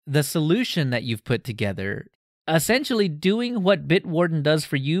the solution that you've put together, essentially doing what Bitwarden does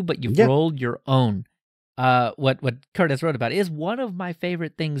for you, but you've rolled your own. What Curtis wrote about is one of my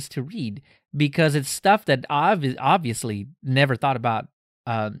favorite things to read, because it's stuff that I've obviously never thought about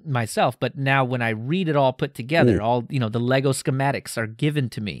myself, but now when I read it all put together, all the Lego schematics are given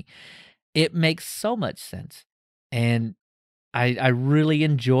to me. It makes so much sense, and I really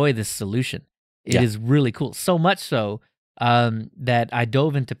enjoy this solution. It is really cool, so much so that I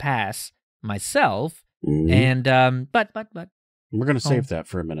dove into pass myself, and but we're gonna save that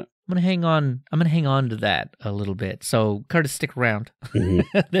for a minute. I'm gonna hang on to that a little bit. So Curtis, stick around.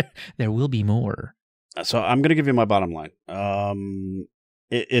 There will be more. So I'm gonna give you my bottom line.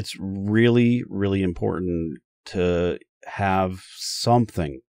 It's really, really important to have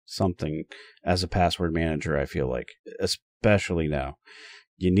something as a password manager, I feel like, especially now.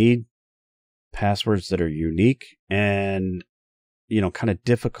 You need passwords that are unique and, kind of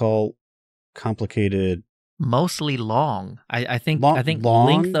difficult, complicated. Mostly long. I think long,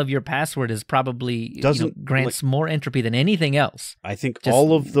 length of your password is probably grants more entropy than anything else. I think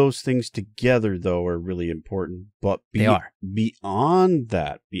all of those things together, though, are really important. But they are. Beyond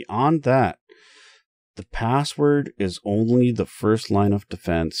that, the password is only the first line of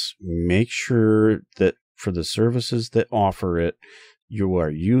defense. Make sure that for the services that offer it, you are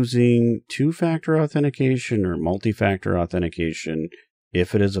using two-factor authentication or multi-factor authentication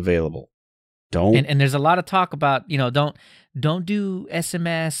if it is available. And there's a lot of talk about, don't do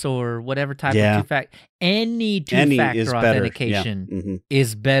SMS or whatever type of two-factor. Any two-factor authentication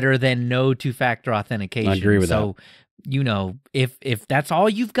is better than no two-factor authentication. I agree with that. So, if that's all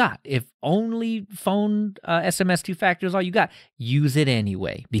you've got, if only phone SMS two-factor is all you got, use it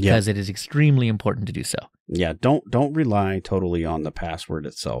anyway, because it is extremely important to do so. Yeah, don't rely totally on the password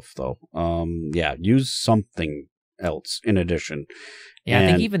itself, though. Use something else in addition. Yeah, I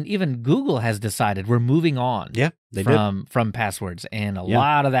think even Google has decided we're moving on from passwords, and a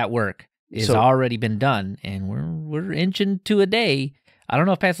lot of that work is already been done, and we're inching to a day. I don't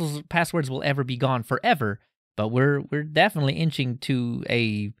know if passwords will ever be gone forever, but we're definitely inching to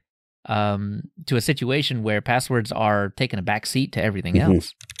a situation where passwords are taking a back seat to everything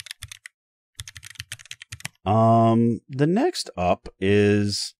else. The next up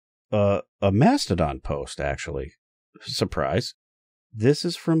is a Mastodon post, actually. Surprise. This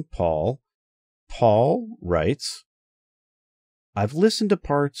is from Paul. Paul writes, I've listened to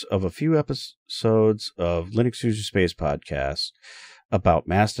parts of a few episodes of Linux User Space podcasts about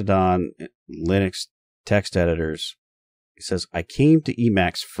Mastodon, Linux text editors. He says, I came to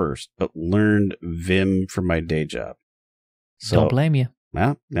Emacs first, but learned Vim for my day job. So, don't blame you.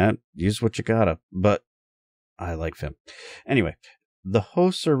 Well, use what you gotta, but I like Vim. Anyway, the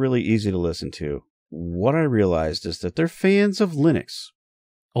hosts are really easy to listen to. what I realized is that they're fans of Linux.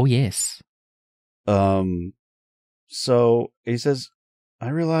 Oh, yes. So he says, I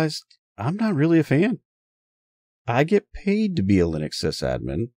realized I'm not really a fan. I get paid to be a Linux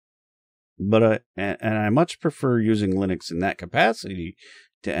sysadmin, but I much prefer using Linux in that capacity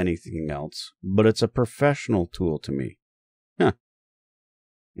to anything else, but it's a professional tool to me. Huh.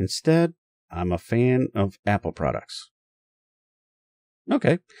 Instead, I'm a fan of Apple products.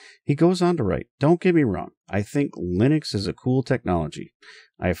 Okay. He goes on to write, don't get me wrong. I think Linux is a cool technology.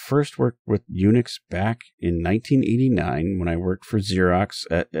 I first worked with Unix back in 1989 when I worked for Xerox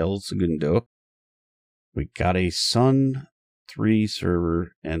at El Segundo. We got a Sun 3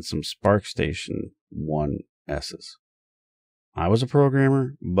 server and some SparkStation 1S's. I was a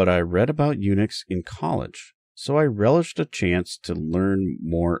programmer, but I read about Unix in college, so I relished a chance to learn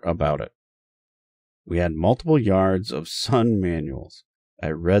more about it. We had multiple yards of Sun manuals.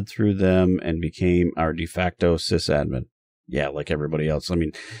 I read through them and became our de facto sysadmin. Yeah, like everybody else. I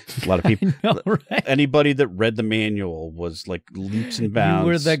mean, a lot of people, know, right? Anybody that read the manual was like leaps and bounds. You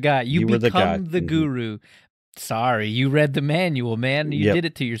were the guy. You become were the guy. The guru. Sorry, you read the manual, man. You did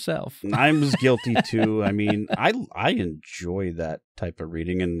it to yourself. I was guilty too. I mean, I enjoy that type of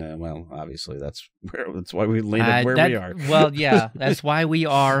reading, and well, obviously that's why we landed where we are. Well, yeah, that's why we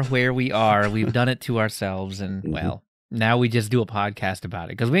are where we are. We've done it to ourselves, and well, now we just do a podcast about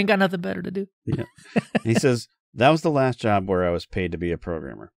it because we ain't got nothing better to do. Yeah, he says that was the last job where I was paid to be a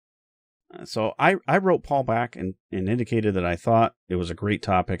programmer. So I wrote Paul back and indicated that I thought it was a great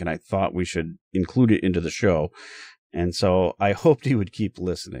topic and I thought we should include it into the show. And so I hoped he would keep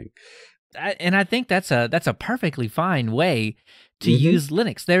listening. And I think that's a perfectly fine way to use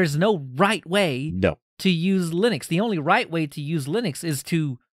Linux. There is no right way to use Linux. The only right way to use Linux is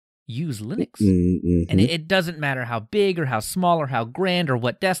to use Linux. And it doesn't matter how big or how small or how grand or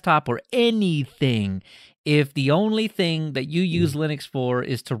what desktop or anything. If the only thing that you use Linux for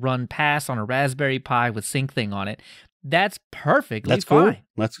is to run pass on a Raspberry Pi with SyncThing on it, that's perfectly fine.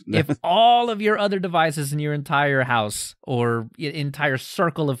 Cool. If all of your other devices in your entire house or entire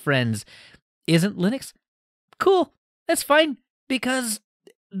circle of friends isn't Linux, cool. That's fine, because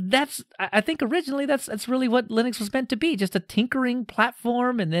I think originally that's really what Linux was meant to be, just a tinkering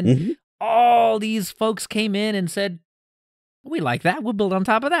platform. And then all these folks came in and said, we like that. We'll build on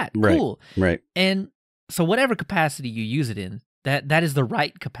top of that. Cool. Right. And so whatever capacity you use it in, that is the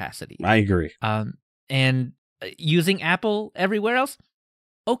right capacity. I agree. And using Apple everywhere else,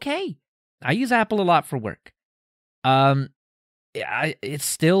 okay. I use Apple a lot for work. It's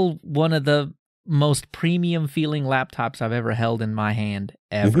still one of the most premium feeling laptops I've ever held in my hand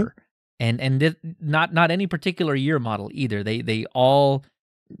ever. And not any particular year model either. They all,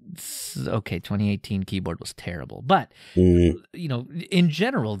 okay, 2018 keyboard was terrible, but in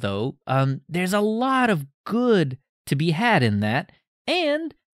general though, there's a lot of good to be had in that,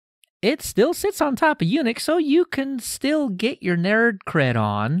 and it still sits on top of Unix, so you can still get your nerd cred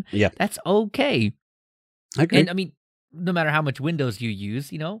on. Yeah, that's okay. I agree. And I mean, no matter how much Windows you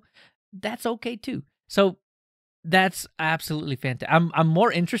use, that's okay too. So that's absolutely fantastic. I'm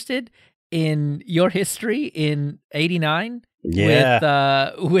more interested in your history in '89.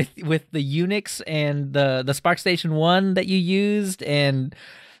 Yeah, with the Unix and the SparkStation 1 that you used, and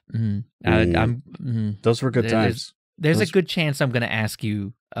those were good times. There's a good chance I'm going to ask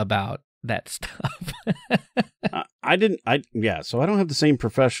you about that stuff. So I don't have the same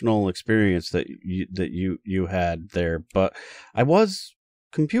professional experience that you had there, but I was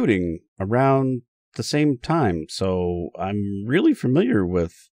computing around the same time, so I'm really familiar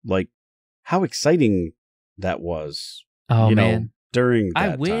with like how exciting that was. Oh, man. During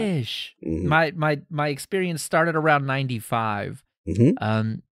that I wish. My experience started around 95.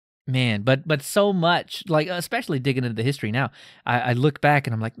 Man, but so much, like especially digging into the history now, I look back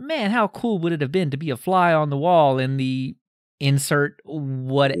and I'm like, man, how cool would it have been to be a fly on the wall in the insert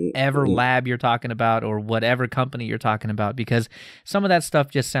whatever lab you're talking about or whatever company you're talking about, because some of that stuff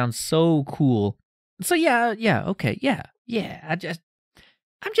just sounds so cool. So okay,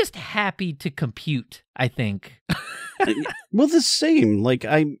 I'm just happy to compute, I think. Well, the same. Like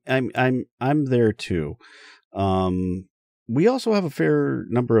I'm there too. We also have a fair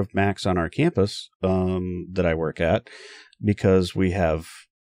number of Macs on our campus that I work at, because we have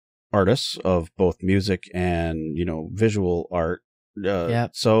artists of both music and visual art.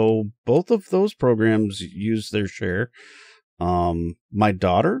 So both of those programs use their share. My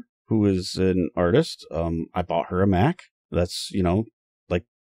daughter, who is an artist, I bought her a Mac. That's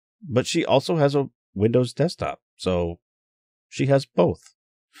but she also has a Windows desktop, so she has both.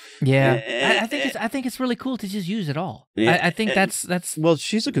 Yeah, I think it's really cool to just use it all. I think that's well,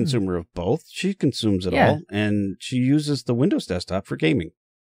 she's a consumer of both. She consumes it all, and she uses the Windows desktop for gaming.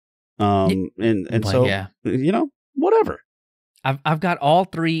 So whatever. I've got all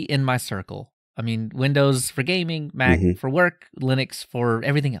three in my circle. I mean, Windows for gaming, Mac for work, Linux for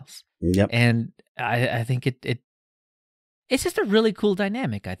everything else. Yep. And I think it's just a really cool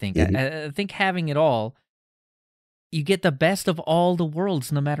dynamic. I think I think having it all, you get the best of all the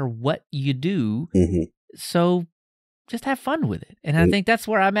worlds, no matter what you do. So just have fun with it. And I think that's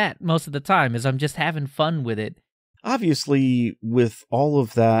where I'm at most of the time, is I'm just having fun with it. Obviously, with all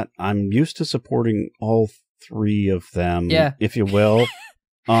of that, I'm used to supporting all three of them, if you will.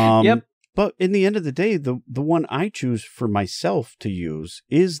 Yep. But in the end of the day, the one I choose for myself to use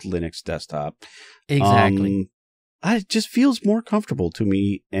is Linux desktop. Exactly. It just feels more comfortable to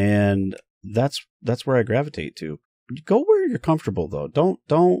me, and that's where I gravitate to. Go where you're comfortable, though.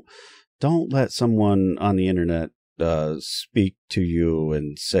 Don't let someone on the internet speak to you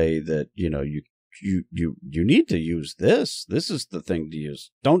and say that you need to use this. This is the thing to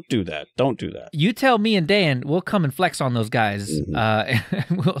use. Don't do that. Don't do that. You tell me and Dan, we'll come and flex on those guys.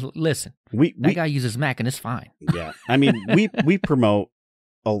 We'll listen. That guy uses Mac and it's fine. Yeah, I mean, we promote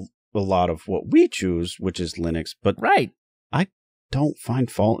a lot of what we choose, which is Linux, but I don't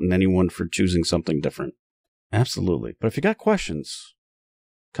find fault in anyone for choosing something different. Absolutely. But if you got questions,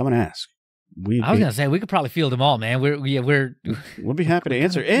 come and ask. I was going to say, we could probably field them all, man. We'll be happy to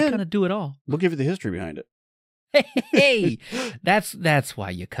answer. We're going to do it all. We'll give you the history behind it. Hey, that's why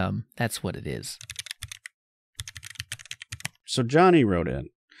you come. That's what it is. So Johnny wrote in.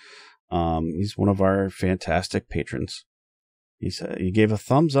 He's one of our fantastic patrons. He said he gave a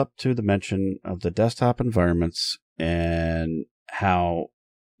thumbs up to the mention of the desktop environments and how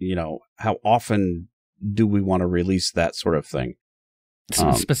often do we want to release that sort of thing.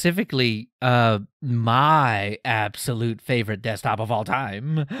 Specifically, my absolute favorite desktop of all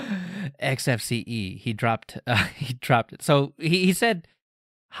time, XFCE. He dropped it. So he said,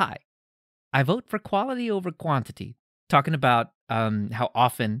 "Hi, I vote for quality over quantity." Talking about how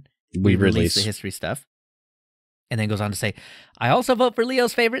often we release the history stuff. And then goes on to say, "I also vote for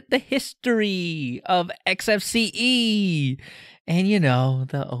Leo's favorite, the history of XFCE." And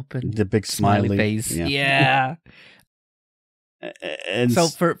the big smiley face. Yeah. And so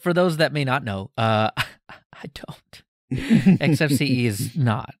for those that may not know, I don't. XFCE is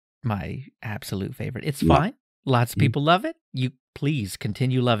not my absolute favorite. It's fine. Lots of people love it. You please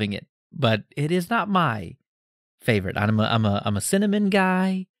continue loving it, but it is not my favorite. I'm a cinnamon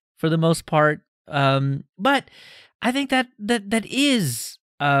guy for the most part. But I think that is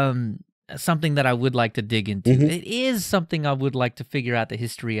something that I would like to dig into. It is something I would like to figure out the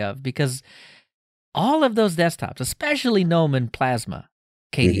history of, because all of those desktops, especially GNOME and Plasma,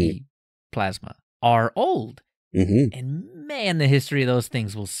 KDE Plasma, are old. And man, the history of those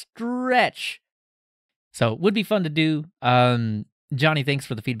things will stretch. So it would be fun to do. Johnny, thanks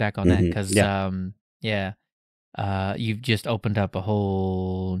for the feedback on that, because you've just opened up a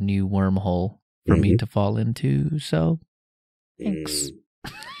whole new wormhole for me to fall into. So thanks.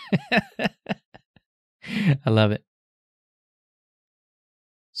 I love it.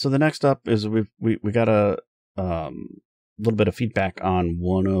 So the next up is we got a little bit of feedback on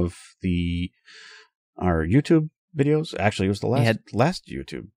one of our YouTube videos. Actually, it was the last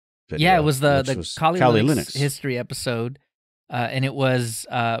YouTube video. Yeah, it was the Kali Linux history episode, and it was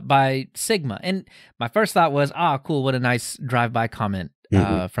by Sigma. And my first thought was, cool, what a nice drive-by comment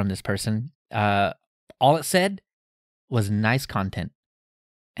from this person. All it said was nice content.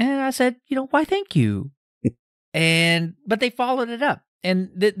 And I said, why thank you? But they followed it up.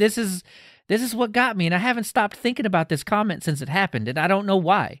 And this is what got me, and I haven't stopped thinking about this comment since it happened, and I don't know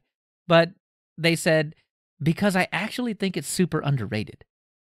why. But they said, because I actually think it's super underrated.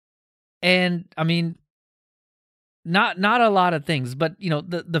 And I mean, not a lot of things, but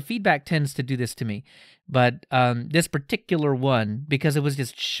the feedback tends to do this to me. But this particular one, because it was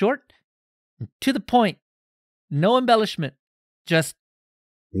just short, to the point, no embellishment, just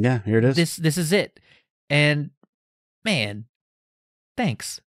here it is. This is it. And man,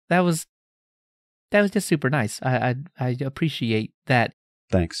 thanks. That was just super nice. I appreciate that.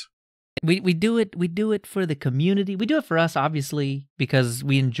 Thanks. We do it for the community. We do it for us, obviously, because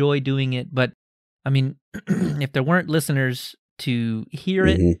we enjoy doing it. But I mean, if there weren't listeners to hear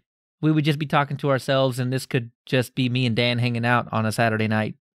it, we would just be talking to ourselves, and this could just be me and Dan hanging out on a Saturday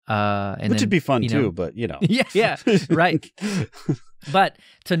night. Which would be fun too, but yeah, right. But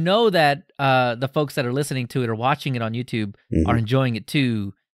to know that the folks that are listening to it or watching it on YouTube are enjoying it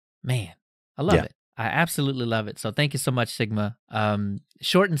too, man, I love it. I absolutely love it. So thank you so much, Sigma.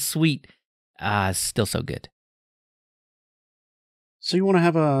 Short and sweet, still so good. So you want to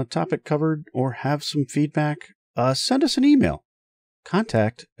have a topic covered or have some feedback? Send us an email.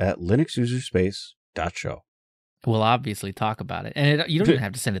 contact@linuxuserspace.show. We'll obviously talk about it. And you don't even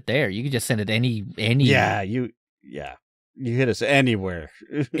have to send it there. You can just send it any. Yeah, you hit us anywhere.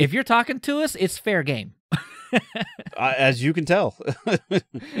 If you're talking to us, it's fair game. As you can tell.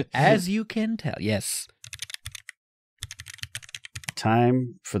 As you can tell, yes.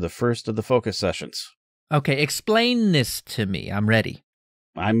 Time for the first of the focus sessions. Okay, explain this to me. I'm ready.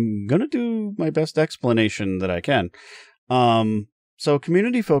 I'm going to do my best explanation that I can. So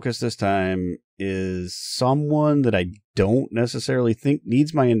community focus this time is someone that I don't necessarily think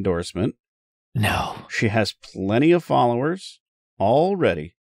needs my endorsement. No. She has plenty of followers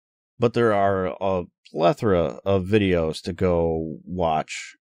already, but there are a plethora of videos to go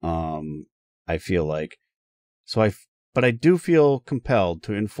watch, I feel like. But I do feel compelled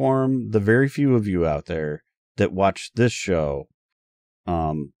to inform the very few of you out there that watch this show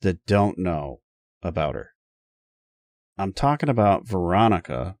that don't know about her. I'm talking about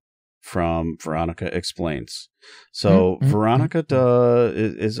Veronica from Veronica Explains. So Veronica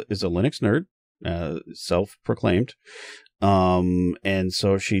is a Linux nerd, self-proclaimed. And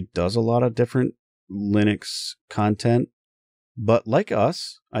so she does a lot of different Linux content. But like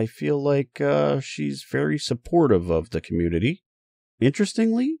us, I feel like she's very supportive of the community.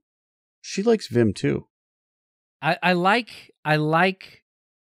 Interestingly, she likes Vim too. I like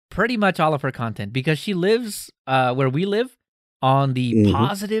pretty much all of her content because she lives where we live on the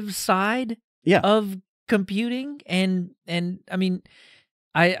positive side of computing, and I mean,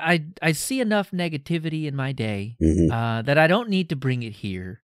 I see enough negativity in my day that I don't need to bring it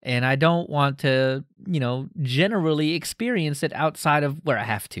here. And I don't want to, generally experience it outside of where I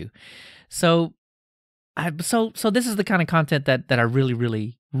have to. So this is the kind of content that I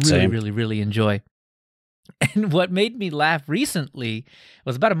really enjoy. And what made me laugh recently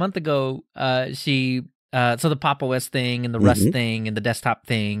was about a month ago, so the Pop! OS thing and the Rust thing and the desktop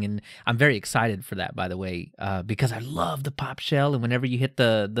thing, and I'm very excited for that, by the way, because I love the Pop shell, and whenever you hit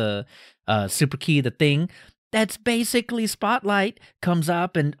the super key, the thing, that's basically Spotlight comes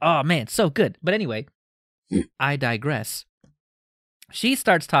up, and oh man, so good. But anyway, I digress. She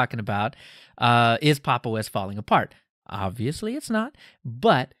starts talking about, is Pop! OS falling apart? Obviously it's not,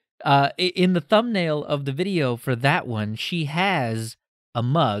 but in the thumbnail of the video for that one, she has a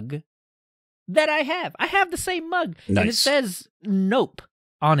mug that I have. I have the same mug. Nice. And it says Nope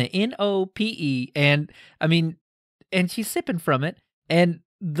on it, Nope. And I mean, and she's sipping from it. And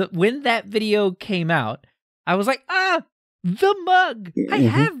when that video came out, I was like, the mug. I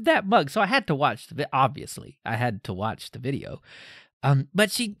have that mug. So I had to watch obviously. I had to watch the video.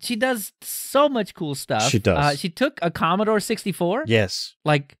 But she does so much cool stuff. She does. She took a Commodore 64. Yes.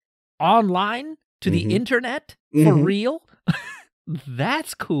 Like online to the internet for real.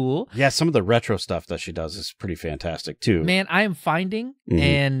 That's cool. Yeah, some of the retro stuff that she does is pretty fantastic too. Man, I am finding,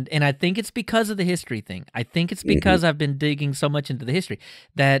 and I think it's because of the history thing. I think it's because I've been digging so much into the history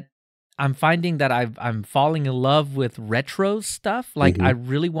that I'm finding that I'm falling in love with retro stuff. Like I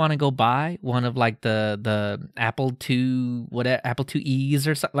really want to go buy one of like the Apple II, Apple IIes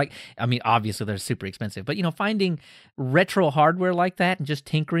or something. Like, I mean, obviously they're super expensive, but finding retro hardware like that and just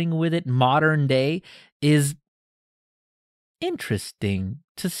tinkering with it modern day is interesting,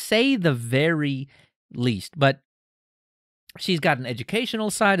 to say the very least. But she's got an educational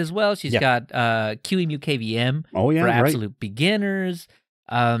side as well. She's got QEMU KVM for absolute beginners.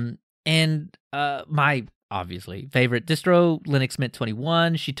 And my obviously favorite distro, Linux Mint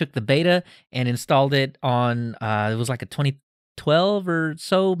 21. She took the beta and installed it on it was like a 2012 or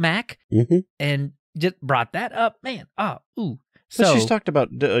so Mac, and just brought that up. Man, So she's talked about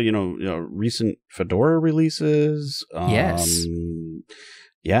recent Fedora releases. Yes.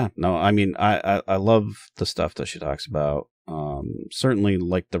 Yeah. No, I mean, I love the stuff that she talks about. Certainly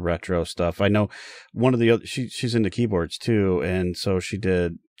like the retro stuff. I know one of the other, she's into keyboards too, and so she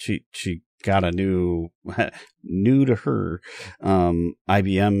got a new to her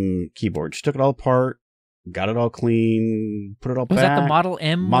IBM keyboard. She took it all apart, got it all clean, put it all back. Was that the Model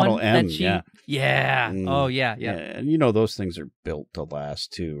M? Model one M, that she, yeah. Yeah. Oh, yeah. And those things are built to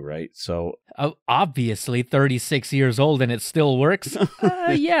last too, right? So obviously 36 years old and it still works.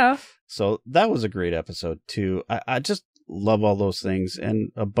 Yeah. So that was a great episode too. I just love all those things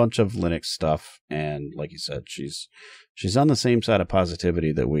and a bunch of Linux stuff. And like you said, she's on the same side of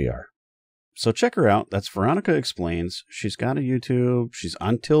positivity that we are. So check her out. That's Veronica Explains. She's got a YouTube. She's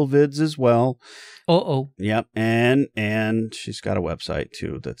on Tilvids as well. Yep. And she's got a website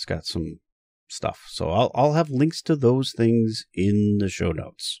too that's got some stuff. So I'll have links to those things in the show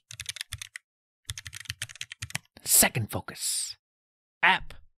notes. Second focus.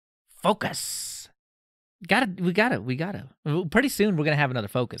 App focus. We gotta. Pretty soon we're gonna have another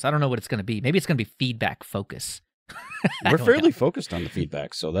focus. I don't know what it's gonna be. Maybe it's gonna be feedback focus. We're fairly focused on the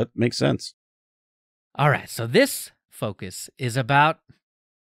feedback, so that makes sense. All right, so this focus is about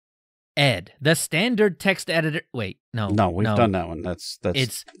Ed, the standard text editor. Wait, no, we've done that one. That's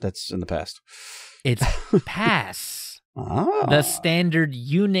in the past. It's Pass, the standard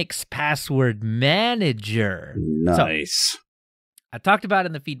Unix password manager. Nice. So, I talked about it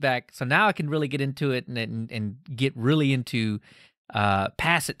in the feedback, so now I can really get into it and get really into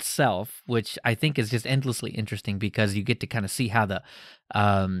Pass itself, which I think is just endlessly interesting because you get to kind of see how the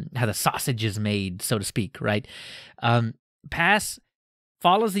sausage is made, so to speak, right? Pass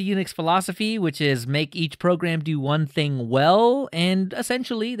follows the Unix philosophy, which is make each program do one thing well, and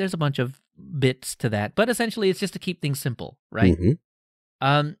essentially there's a bunch of bits to that, but essentially it's just to keep things simple, right?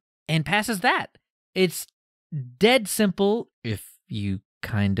 Mm-hmm. And Pass is that. It's dead simple if you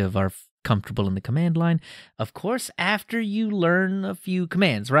kind of are comfortable in the command line. Of course, after you learn a few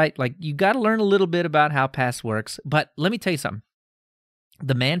commands, right? Like you got to learn a little bit about how Pass works, but let me tell you something.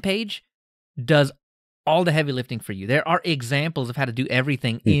 The man page does all the heavy lifting for you. There are examples of how to do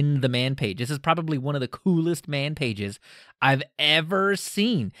everything in the man page. This is probably one of the coolest man pages I've ever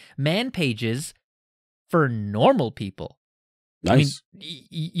seen. Man pages for normal people. Nice. I mean,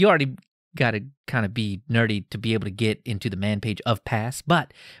 you already got to kind of be nerdy to be able to get into the man page of Pass,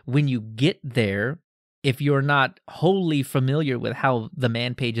 but when you get there, if you're not wholly familiar with how the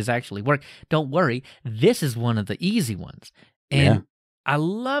man pages actually work, don't worry. This is one of the easy ones. And I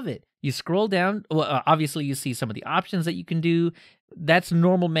love it. You scroll down. Well, obviously, you see some of the options that you can do. That's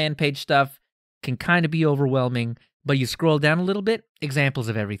normal man page stuff. Can kind of be overwhelming, but you scroll down a little bit, examples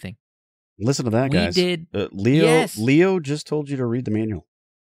of everything. Listen to that, guys. We did. Leo just told you to read the manual.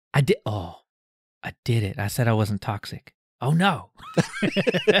 I did. Oh, I did it. I said I wasn't toxic. Oh, no.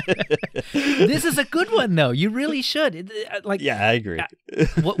 This is a good one, though. You really should. Yeah, I agree.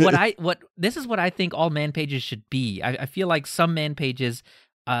 This is what I think all man pages should be. I feel like some man pages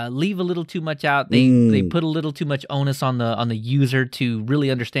leave a little too much out. They put a little too much onus on the user to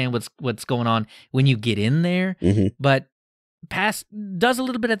really understand what's going on when you get in there. Mm-hmm. But Pass does a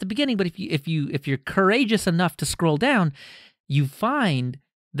little bit at the beginning. But if you're courageous enough to scroll down, you find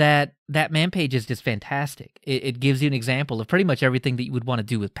that man page is just fantastic. It gives you an example of pretty much everything that you would want to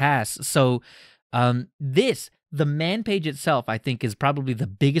do with Pass. So the man page itself, I think, is probably the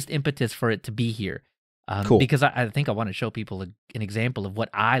biggest impetus for it to be here. Cool. Because I think I want to show people an example of what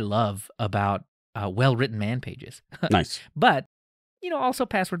I love about well-written man pages. Nice. But, also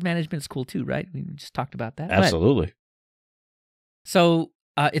password management is cool too, right? We just talked about that. Absolutely. So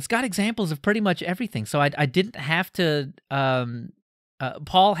it's got examples of pretty much everything. So I didn't have to...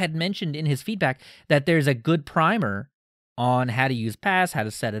 Paul had mentioned in his feedback that there's a good primer on how to use Pass, how to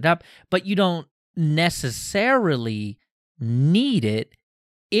set it up, but you don't necessarily need it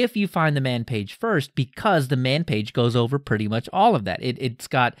if you find the man page first, because the man page goes over pretty much all of that. It's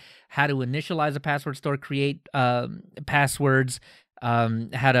got how to initialize a password store, create passwords,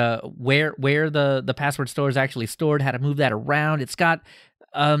 how to where the password store is actually stored, how to move that around. It's got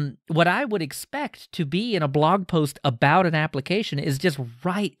what I would expect to be in a blog post about an application is just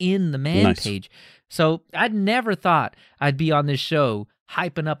right in the man page. So I'd never thought I'd be on this show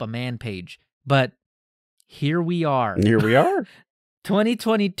hyping up a man page, but here we are.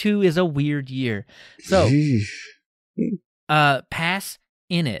 2022 is a weird year. So Pass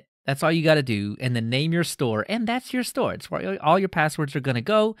in it. That's all you got to do. And then name your store. And that's your store. It's where all your passwords are going to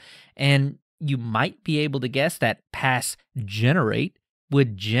go. And you might be able to guess that Pass generate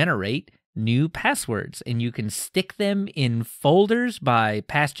would generate new passwords, and you can stick them in folders by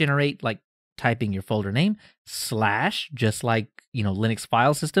pass generate, like typing your folder name, / just like, Linux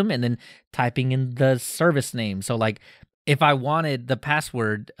file system, and then typing in the service name. So like if I wanted the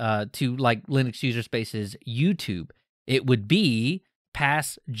password to like Linux user spaces YouTube, it would be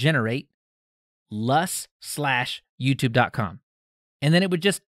pass generate lus / youtube.com. And then it would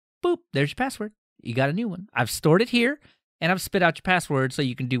just boop, there's your password. You got a new one. I've stored it here. And I've spit out your password so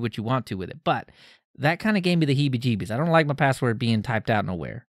you can do what you want to with it. But that kind of gave me the heebie-jeebies. I don't like my password being typed out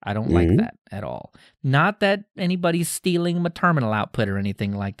nowhere. I don't like that at all. Not that anybody's stealing my terminal output or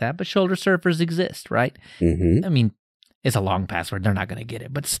anything like that, but shoulder surfers exist, right? Mm-hmm. I mean, it's a long password. They're not going to get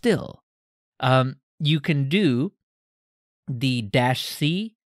it. But still, you can do the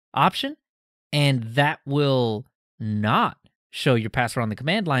 -C option, and that will not show your password on the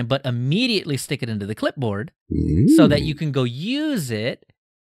command line, but immediately stick it into the clipboard so that you can go use it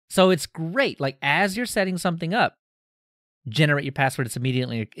So it's great. Like as you're setting something up, generate your password. It's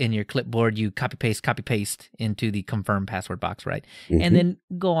immediately in your clipboard. You copy paste into the confirm password box, right? And then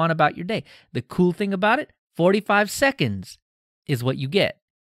go on about your day. The cool thing about it, 45 seconds is what you get.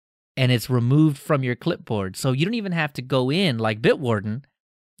 And it's removed from your clipboard. So you don't even have to go in like Bitwarden.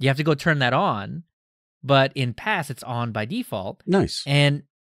 You have to go turn that on. But in Pass, it's on by default. Nice. And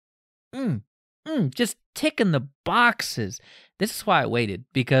just ticking the boxes. This is why I waited,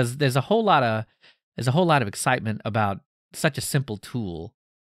 because there's a whole lot of excitement about such a simple tool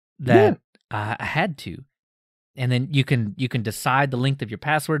that I had to. And then you can decide the length of your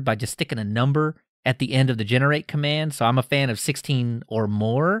password by just sticking a number at the end of the generate command. So I'm a fan of 16 or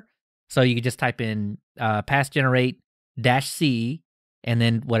more. So you could just type in pass generate -c and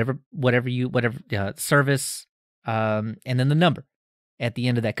then whatever service and then the number at the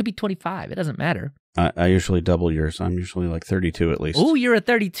end of that. Could be 25. It doesn't matter. I usually double yours. I'm usually like 32 at least. Oh, you're a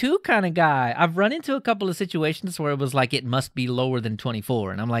 32 kind of guy. I've run into a couple of situations where it was like it must be lower than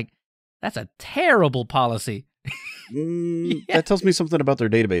 24. And I'm like, that's a terrible policy. That tells me something about their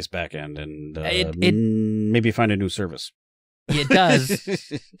database backend and maybe find a new service. It does.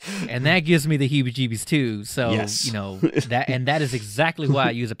 And that gives me the heebie-jeebies too. So, yes. that is exactly why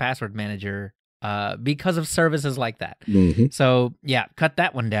I use a password manager. Because of services like that. So yeah, cut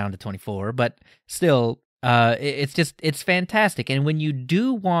that one down to 24, but still, it's fantastic. And when you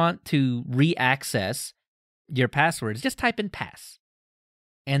do want to re-access your passwords, just type in pass.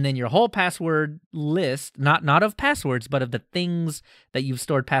 And then your whole password list, not of passwords, but of the things that you've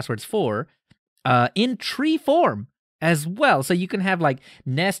stored passwords for, in tree form as well. So you can have like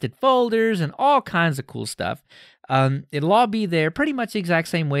nested folders and all kinds of cool stuff. It'll all be there pretty much the exact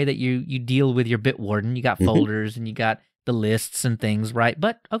same way that you deal with your Bitwarden. You got folders and you got the lists and things, right?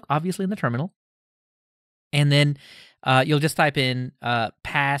 But obviously in the terminal. And then you'll just type in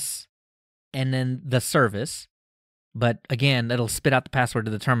pass and then the service. But again, that'll spit out the password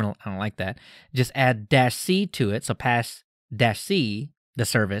to the terminal. I don't like that. Just add -c to it. So pass -c, the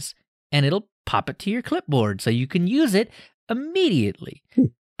service, and it'll pop it to your clipboard so you can use it immediately.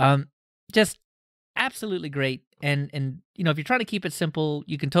 Just absolutely great. And if you're trying to keep it simple,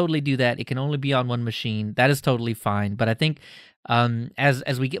 you can totally do that. It can only be on one machine. That is totally fine. But I think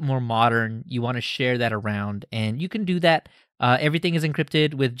as we get more modern, you want to share that around, and you can do that. Everything is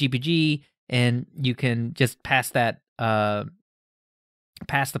encrypted with GPG, and you can just pass the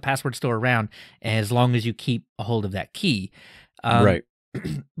password store around as long as you keep a hold of that key. Right.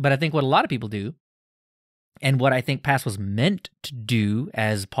 But I think what a lot of people do, and what I think Pass was meant to do,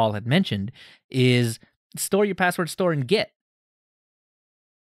 as Paul had mentioned, is store your password store in Git.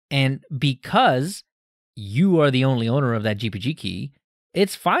 And because you are the only owner of that GPG key,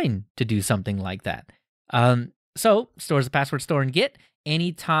 it's fine to do something like that. So stores the password store in Git.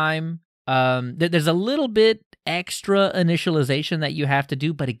 Anytime there's a little bit extra initialization that you have to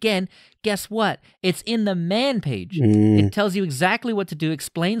do, but again, guess what? It's in the man page. It tells you exactly what to do,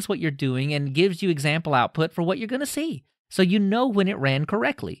 explains what you're doing, and gives you example output for what you're going to see. So you know when it ran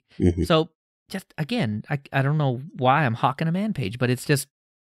correctly. So just, again, I don't know why I'm hawking a man page, but it's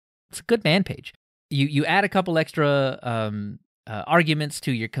a good man page. You add a couple extra arguments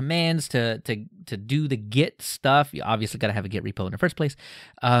to your commands to do the Git stuff. You obviously got to have a Git repo in the first place.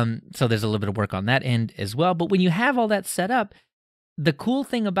 So there's a little bit of work on that end as well. But when you have all that set up, the cool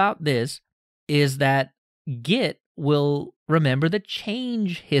thing about this is that Git will remember the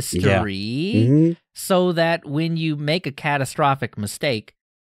change history so that when you make a catastrophic mistake,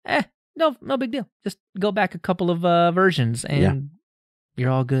 no big deal. Just go back a couple of versions and you're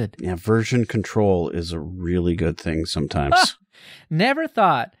all good. Yeah, version control is a really good thing sometimes. Never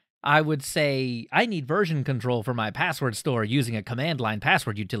thought I would say I need version control for my password store using a command line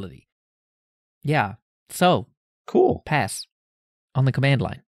password utility. Yeah, so cool. Pass on the command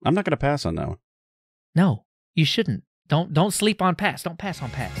line. I'm not going to pass on that one. No, you shouldn't. Don't sleep on pass. Don't pass on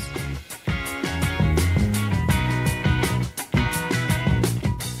pass.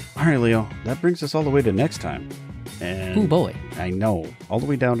 All right, Leo, that brings us all the way to next time. And oh boy. I know, all the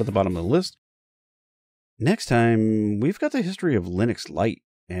way down to the bottom of the list. Next time, we've got the history of Linux Lite.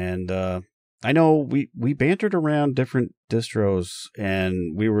 And I know we bantered around different distros,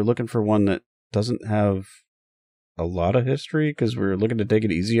 and we were looking for one that doesn't have a lot of history because we were looking to take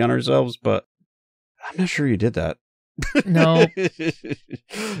it easy on ourselves, but I'm not sure you did that. No.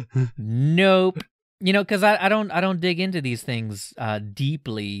 Nope. Because I don't dig into these things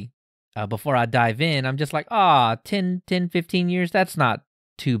deeply before I dive in. I'm just like, 10, 15 years, that's not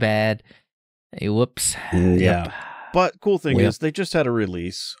too bad. Hey, whoops. Yeah. Yep. But cool thing is they just had a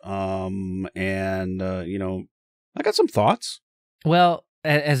release. And I got some thoughts. Well,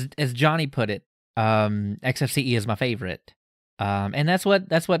 as Johnny put it, XFCE is my favorite. And that's what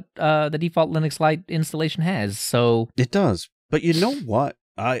the default Linux Lite installation has. So it does. But you know what?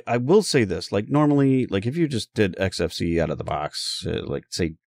 I will say this. Like normally, like if you just did XFCE out of the box, like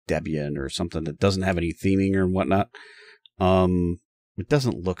say Debian or something that doesn't have any theming or whatnot, it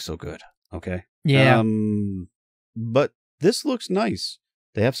doesn't look so good. Okay. Yeah. But this looks nice.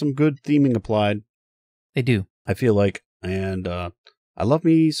 They have some good theming applied. They do. I feel like, and I love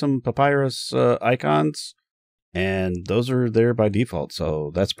me some Papyrus icons. And those are there by default,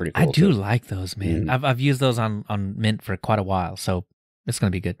 so that's pretty cool. I do like those, man. I've used those on Mint for quite a while, so it's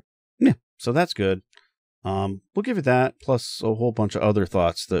going to be good. Yeah, so that's good. We'll give it that, plus a whole bunch of other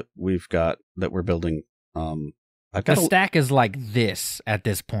thoughts that we've got that we're building. I've got the stack is like this at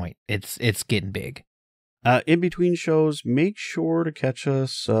this point. It's getting big. In between shows, make sure to catch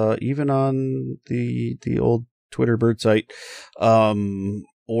us even on the old Twitter bird site,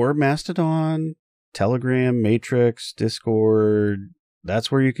 or Mastodon, Telegram, Matrix, Discord.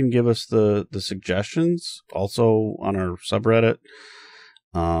 That's where you can give us the suggestions. Also on our subreddit.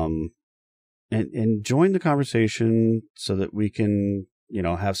 And join the conversation so that we can,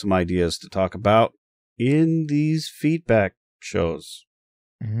 have some ideas to talk about in these feedback shows.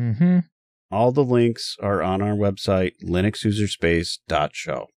 Mm-hmm. All the links are on our website,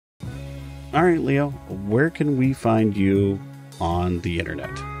 linuxuserspace.show. All right, Leo, where can we find you on the internet?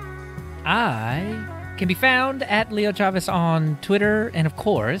 I can be found at Leo Chavez on Twitter, and of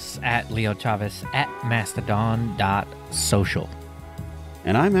course at Leo Chavez at mastodon.social.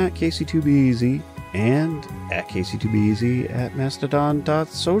 And I'm at Casey2BEZ and at Casey2BEZ at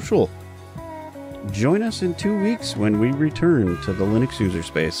mastodon.social. Join us in 2 weeks when we return to the Linux user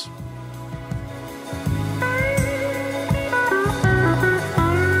space.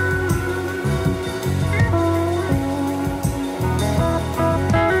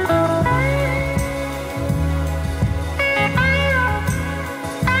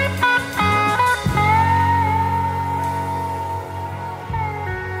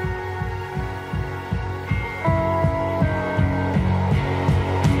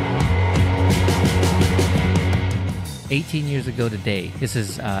 Years ago today, this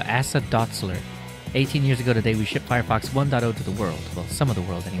is Asa Dotzler. 18 years ago today, we shipped Firefox 1.0 to the world. Well, some of the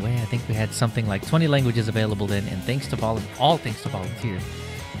world anyway. I think we had something like 20 languages available then, and all thanks to volunteers.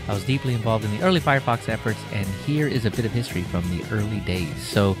 I was deeply involved in the early Firefox efforts, and here is a bit of history from the early days.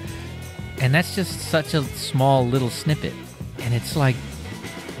 So, and that's just such a small little snippet, and it's like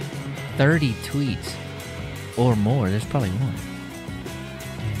 30 tweets or more. There's probably more.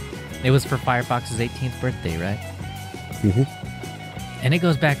 It was for Firefox's 18th birthday, right? Mm-hmm. And it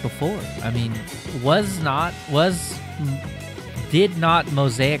goes back before. I mean, did not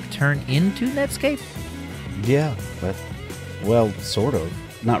Mosaic turn into Netscape? Yeah, but, well, sort of.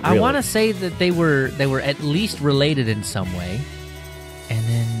 Not really. I want to say that they were at least related in some way. And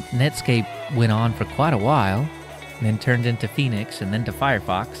then Netscape went on for quite a while, and then turned into Phoenix, and then to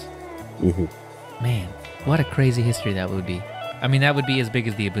Firefox. Mm-hmm. Man, what a crazy history that would be. I mean, that would be as big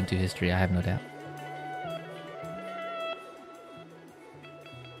as the Ubuntu history, I have no doubt.